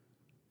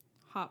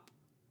hop,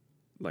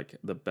 like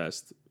the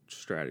best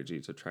strategy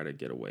to try to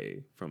get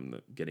away from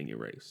the getting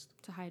erased.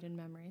 To hide in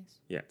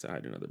memories. Yeah, to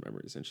hide in other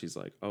memories. And she's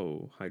like,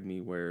 oh, hide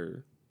me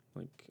where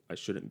like I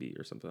shouldn't be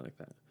or something like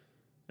that.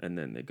 And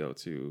then they go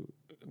to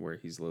where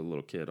he's a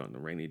little kid on a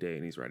rainy day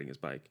and he's riding his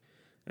bike.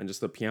 And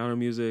just the piano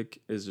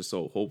music is just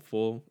so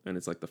hopeful. And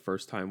it's like the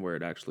first time where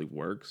it actually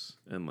works.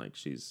 And like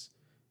she's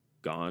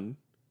gone.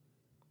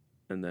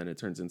 And then it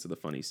turns into the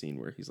funny scene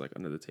where he's like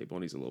under the table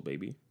and he's a little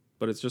baby.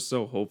 But it's just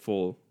so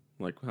hopeful,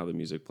 like how the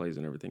music plays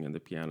and everything, and the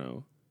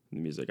piano and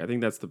the music. I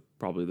think that's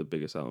probably the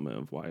biggest element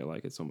of why I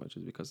like it so much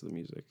is because of the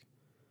music.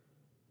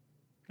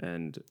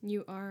 And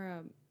you are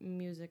a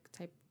music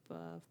type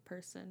of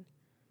person.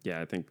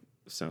 Yeah, I think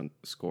sound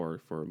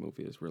score for a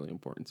movie is really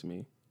important to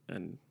me.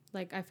 And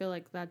like I feel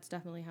like that's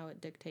definitely how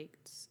it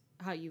dictates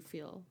how you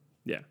feel.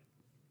 Yeah.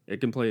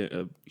 It can play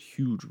a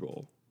huge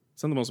role.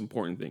 It's not the most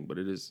important thing, but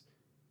it is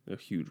a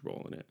huge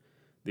role in it.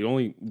 The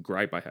only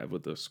gripe I have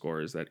with the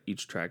score is that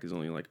each track is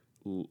only like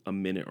a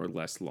minute or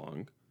less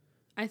long.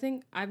 I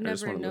think I've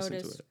never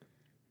noticed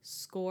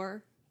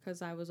score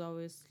because I was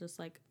always just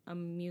like a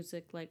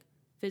music, like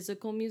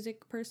physical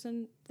music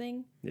person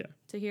thing. Yeah.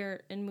 To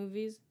hear in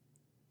movies.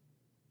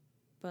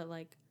 But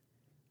like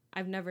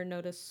I've never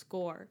noticed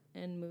score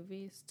in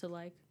movies to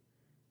like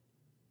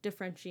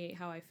differentiate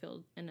how I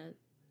feel in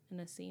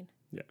a scene.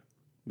 Yeah.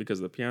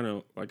 Because the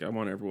piano, like I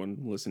want everyone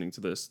listening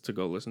to this to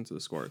go listen to the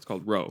score. It's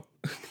called Row.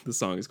 The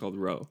song is called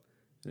Row.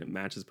 And it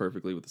matches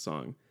perfectly with the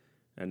song.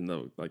 And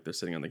they're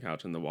sitting on the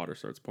couch and the water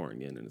starts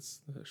pouring in and it's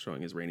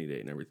showing his rainy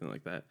day and everything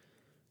like that.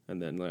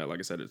 And then, like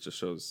I said, it just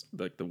shows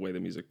like the way the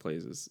music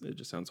plays it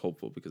just sounds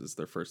hopeful because it's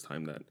their first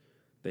time that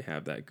they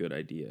have that good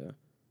idea,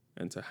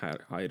 and to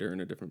hide her in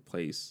a different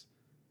place,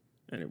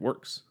 and it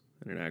works,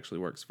 and it actually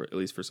works for at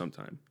least for some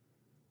time.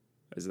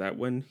 Is that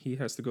when he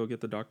has to go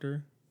get the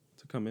doctor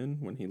to come in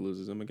when he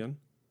loses him again,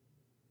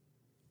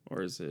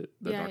 or is it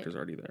the doctor's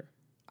already there?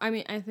 I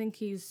mean, I think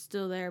he's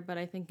still there, but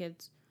I think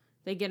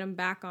they get him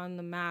back on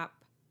the map.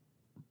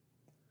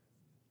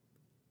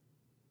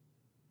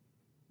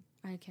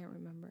 I can't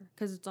remember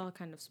because it's all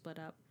kind of split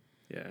up.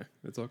 Yeah,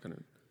 it's all kind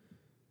of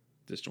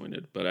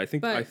disjointed. But I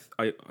think I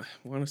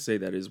want to say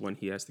that is when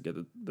he has to get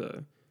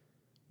the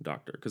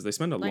doctor because they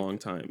spend a long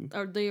time.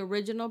 Or the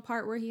original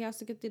part where he has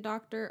to get the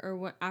doctor,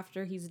 or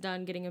after he's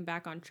done getting him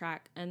back on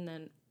track, and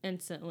then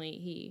instantly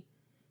he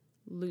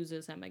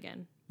loses him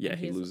again. Yeah,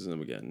 he loses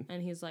him again.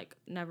 And he's like,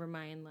 never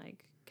mind,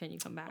 like, can you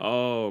come back?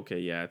 Oh, okay,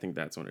 yeah, I think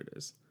that's when it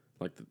is.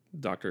 Like the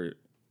Dr.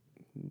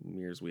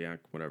 Mierzwiak,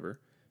 whatever,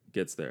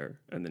 gets there,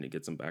 and then he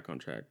gets him back on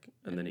track,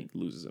 and then he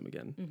loses him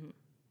again. Mm-hmm.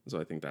 So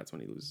I think that's when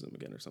he loses him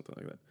again or something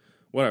like that.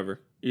 Whatever.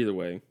 Either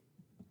way,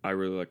 I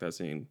really like that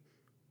scene,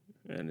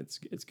 and it's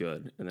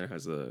good. And then it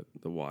has the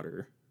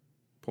water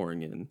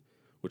pouring in,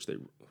 which they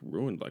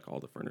ruined like all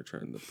the furniture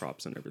and the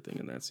props and everything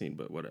in that scene,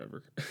 but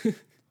whatever.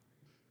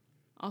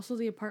 Also,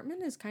 the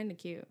apartment is kind of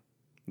cute.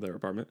 Their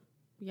apartment?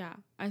 Yeah.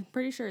 I'm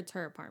pretty sure it's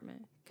her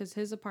apartment because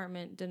his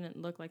apartment didn't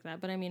look like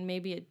that. But I mean,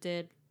 maybe it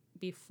did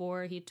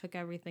before he took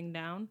everything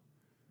down.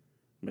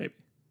 Maybe.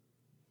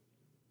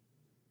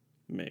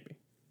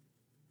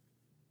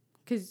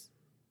 Because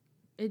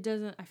it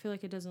doesn't, I feel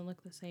like it doesn't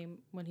look the same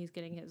when he's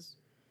getting his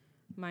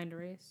mind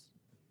erased.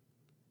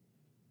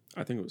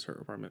 I think it was her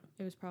apartment.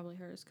 It was probably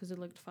hers because it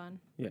looked fun.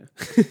 Yeah.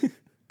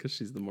 Because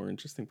she's the more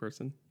interesting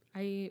person.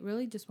 I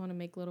really just want to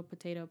make little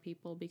potato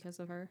people because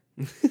of her.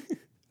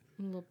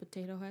 Little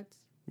potato heads.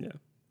 Yeah.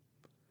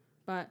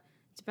 But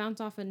to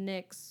bounce off of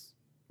Nick's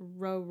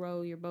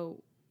row your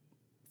boat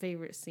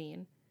favorite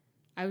scene,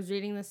 I was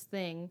reading this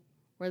thing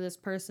where this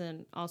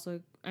person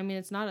also, I mean,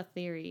 it's not a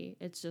theory.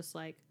 It's just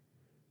like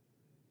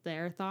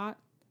their thought.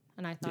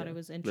 And I thought it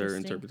was interesting. Their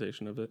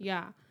interpretation of it.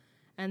 Yeah.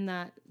 And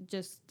that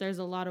just, there's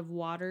a lot of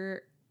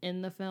water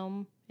in the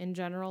film in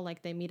general.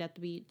 Like they meet at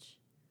the beach.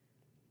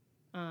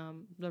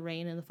 The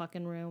rain in the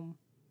fucking room.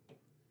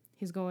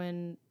 He's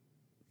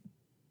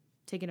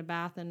taking a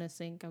bath in a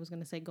sink. I was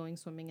going to say going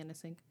swimming in a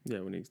sink. Yeah,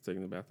 when he's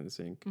taking the bath in the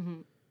sink.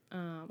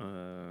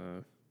 Mm-hmm.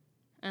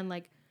 And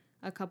like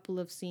a couple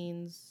of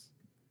scenes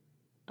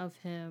of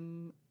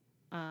him.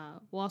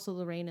 Well, also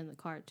the rain in the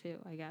car too,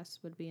 I guess,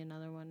 would be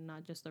another one.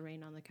 Not just the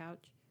rain on the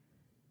couch.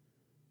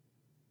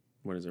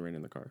 When is it rain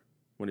in the car?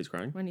 When he's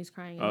crying? When he's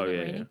crying. Oh,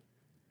 yeah.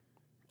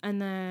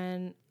 And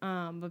then,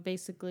 but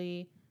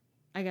basically,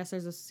 I guess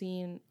there's a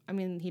scene. I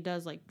mean, he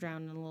does like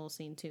drown in a little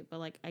scene too, but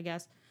like, I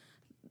guess,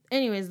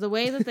 anyways, the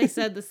way that they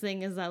said this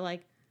thing is that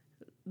like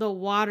the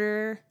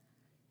water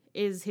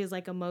is his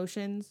like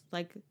emotions,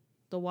 like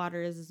the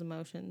water is his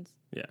emotions.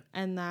 Yeah.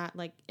 And that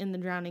like in the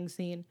drowning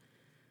scene,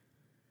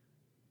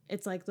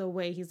 it's like the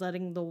way he's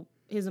letting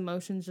his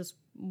emotions just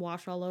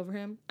wash all over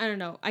him. I don't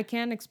know. I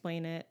can't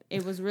explain it.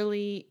 It was a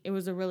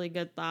really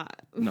good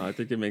thought. No, I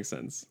think it makes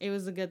sense. It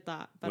was a good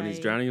thought. But when he's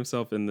drowning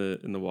himself in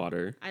the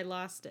water. I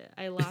lost it.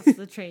 I lost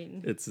the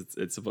train. It's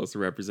supposed to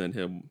represent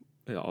him,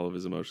 all of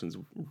his emotions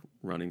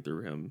running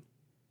through him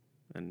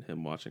and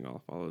him watching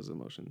off all his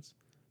emotions.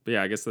 But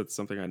yeah, I guess that's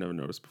something I never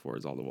noticed before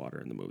is all the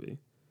water in the movie.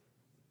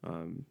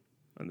 And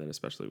then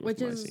especially with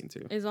my scene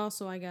too. Is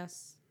also, I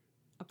guess,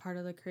 a part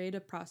of the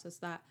creative process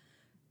that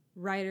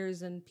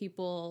writers and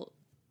people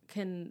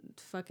can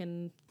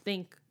fucking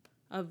think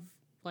of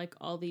like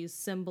all these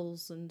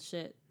symbols and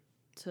shit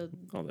to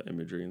All the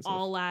imagery and stuff.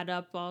 all add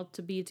up, all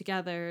to be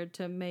together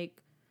to make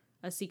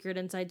a secret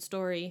inside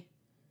story.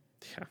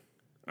 Yeah.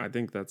 I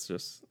think that's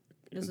just...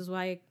 This is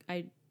why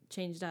I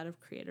changed out of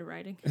creative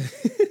writing.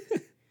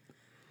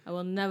 I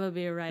will never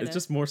be a writer. It's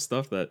just more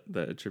stuff that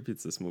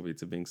attributes this movie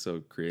to being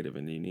so creative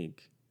and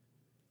unique.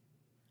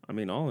 I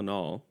mean, all in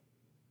all,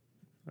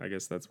 I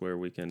guess that's where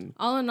we can...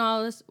 All in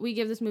all, we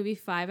give this movie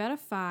 5 out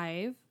of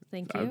 5.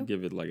 Thank you. I'd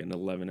give it like an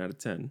 11 out of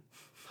 10.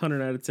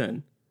 100 out of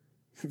 10.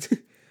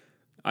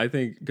 I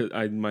think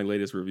my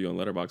latest review on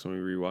Letterboxd when we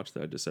rewatched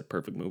that, I just said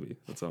perfect movie.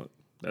 That's all.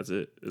 That's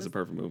it. It's a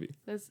perfect movie.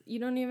 You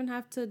don't even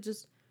have to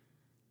just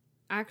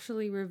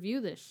actually review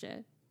this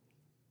shit.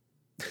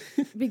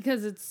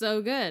 Because it's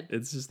so good.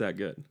 It's just that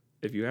good.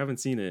 If you haven't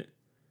seen it,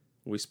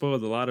 we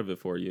spoiled a lot of it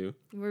for you.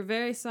 We're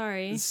very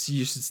sorry.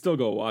 You should still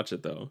go watch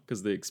it though,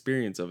 because the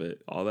experience of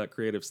it, all that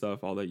creative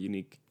stuff, all that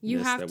unique. You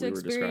have to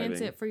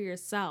experience it for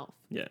yourself.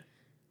 Yeah.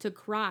 To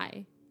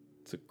cry.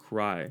 To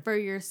cry. For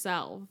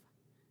yourself.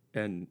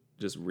 And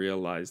just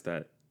realize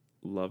that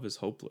love is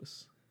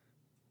hopeless.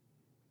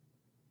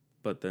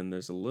 But then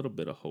there's a little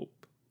bit of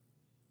hope.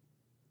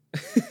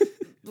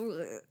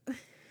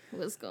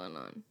 What's going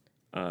on?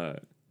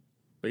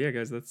 But yeah,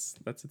 guys, that's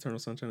Eternal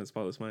Sunshine of the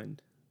Spotless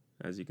Mind.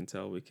 As you can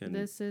tell, we can...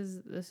 This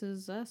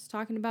is us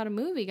talking about a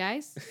movie,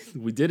 guys.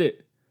 We did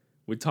it.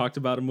 We talked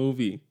about a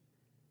movie.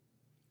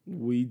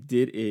 We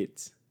did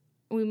it.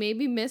 We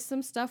maybe missed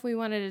some stuff we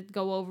wanted to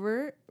go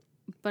over,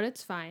 but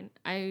it's fine.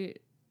 I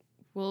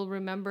will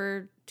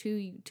remember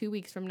 2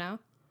 weeks from now.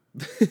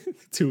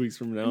 2 weeks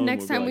from now.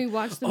 Next time we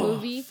watch the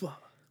movie,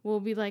 we'll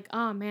be like,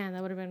 oh man,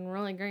 that would have been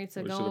really great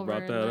to go over. We should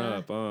have brought that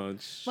up. Oh,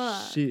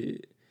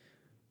 shit.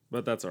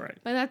 But that's all right.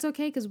 But that's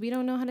okay, because we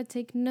don't know how to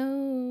take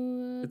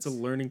notes. It's a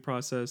learning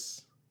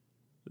process.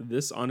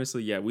 This,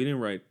 honestly, yeah, we didn't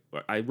write...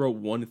 I wrote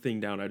one thing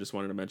down. I just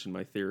wanted to mention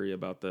my theory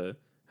about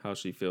how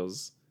she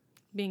feels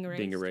being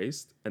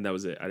erased. And that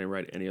was it. I didn't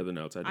write any other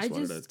notes. I just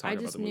wanted to talk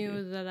about the movie. I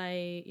just knew that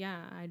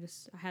I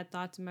had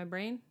thoughts in my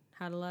brain,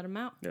 how to let them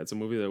out. Yeah, it's a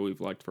movie that we've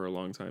liked for a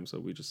long time,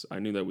 so I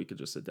knew that we could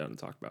just sit down and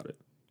talk about it.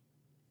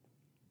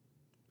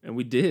 And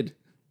we did.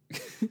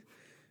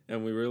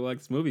 And we really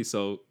liked this movie,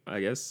 so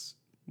I guess...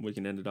 we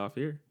can end it off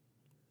here.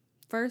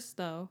 First,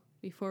 though,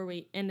 before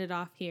we end it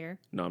off here.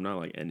 No, I'm not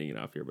like ending it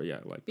off here, but yeah,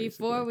 like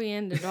before we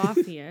end it off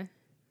here.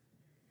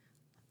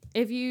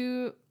 If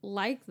you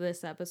like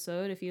this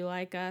episode, if you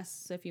like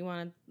us, if you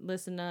want to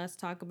listen to us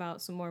talk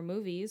about some more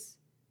movies,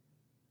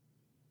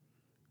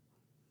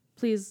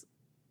 please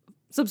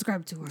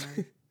subscribe to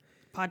our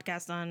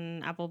podcast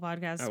on Apple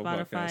Podcasts,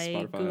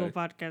 Spotify, Google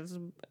Podcasts,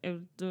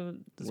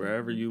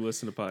 wherever you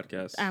listen to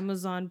podcasts,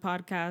 Amazon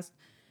Podcast.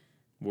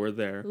 We're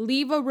there.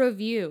 Leave a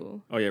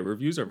review. Oh, yeah.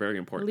 Reviews are very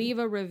important. Leave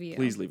a review.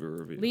 Please leave a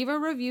review. Leave a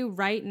review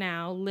right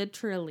now,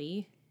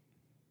 literally.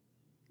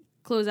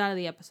 Close out of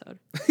the episode.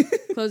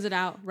 Close it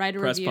out. Write a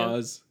review. Press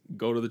pause.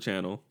 Go to the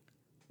channel.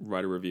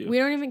 Write a review. We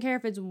don't even care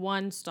if it's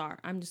 1 star.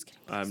 I'm just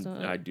kidding.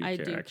 I do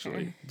care,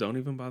 actually. Don't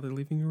even bother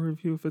leaving a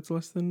review if it's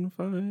less than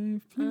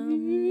 5,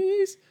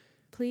 please.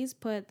 Please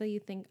put that you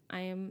think I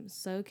am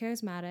so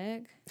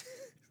charismatic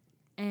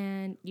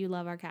and you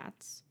love our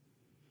cats.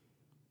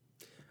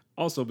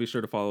 Also, be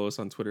sure to follow us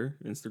on Twitter,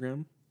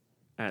 Instagram,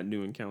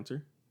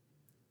 @NewEncounter.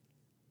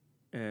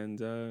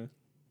 And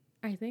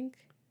I think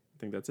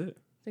that's it.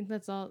 I think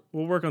that's all.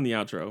 We'll work on the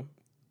outro.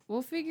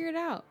 We'll figure it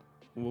out.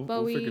 We'll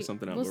figure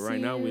something out. But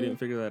right now, we didn't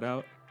figure that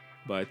out.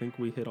 But I think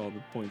we hit all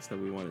the points that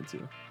we wanted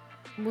to.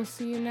 We'll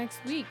see you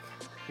next week.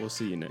 We'll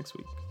see you next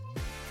week.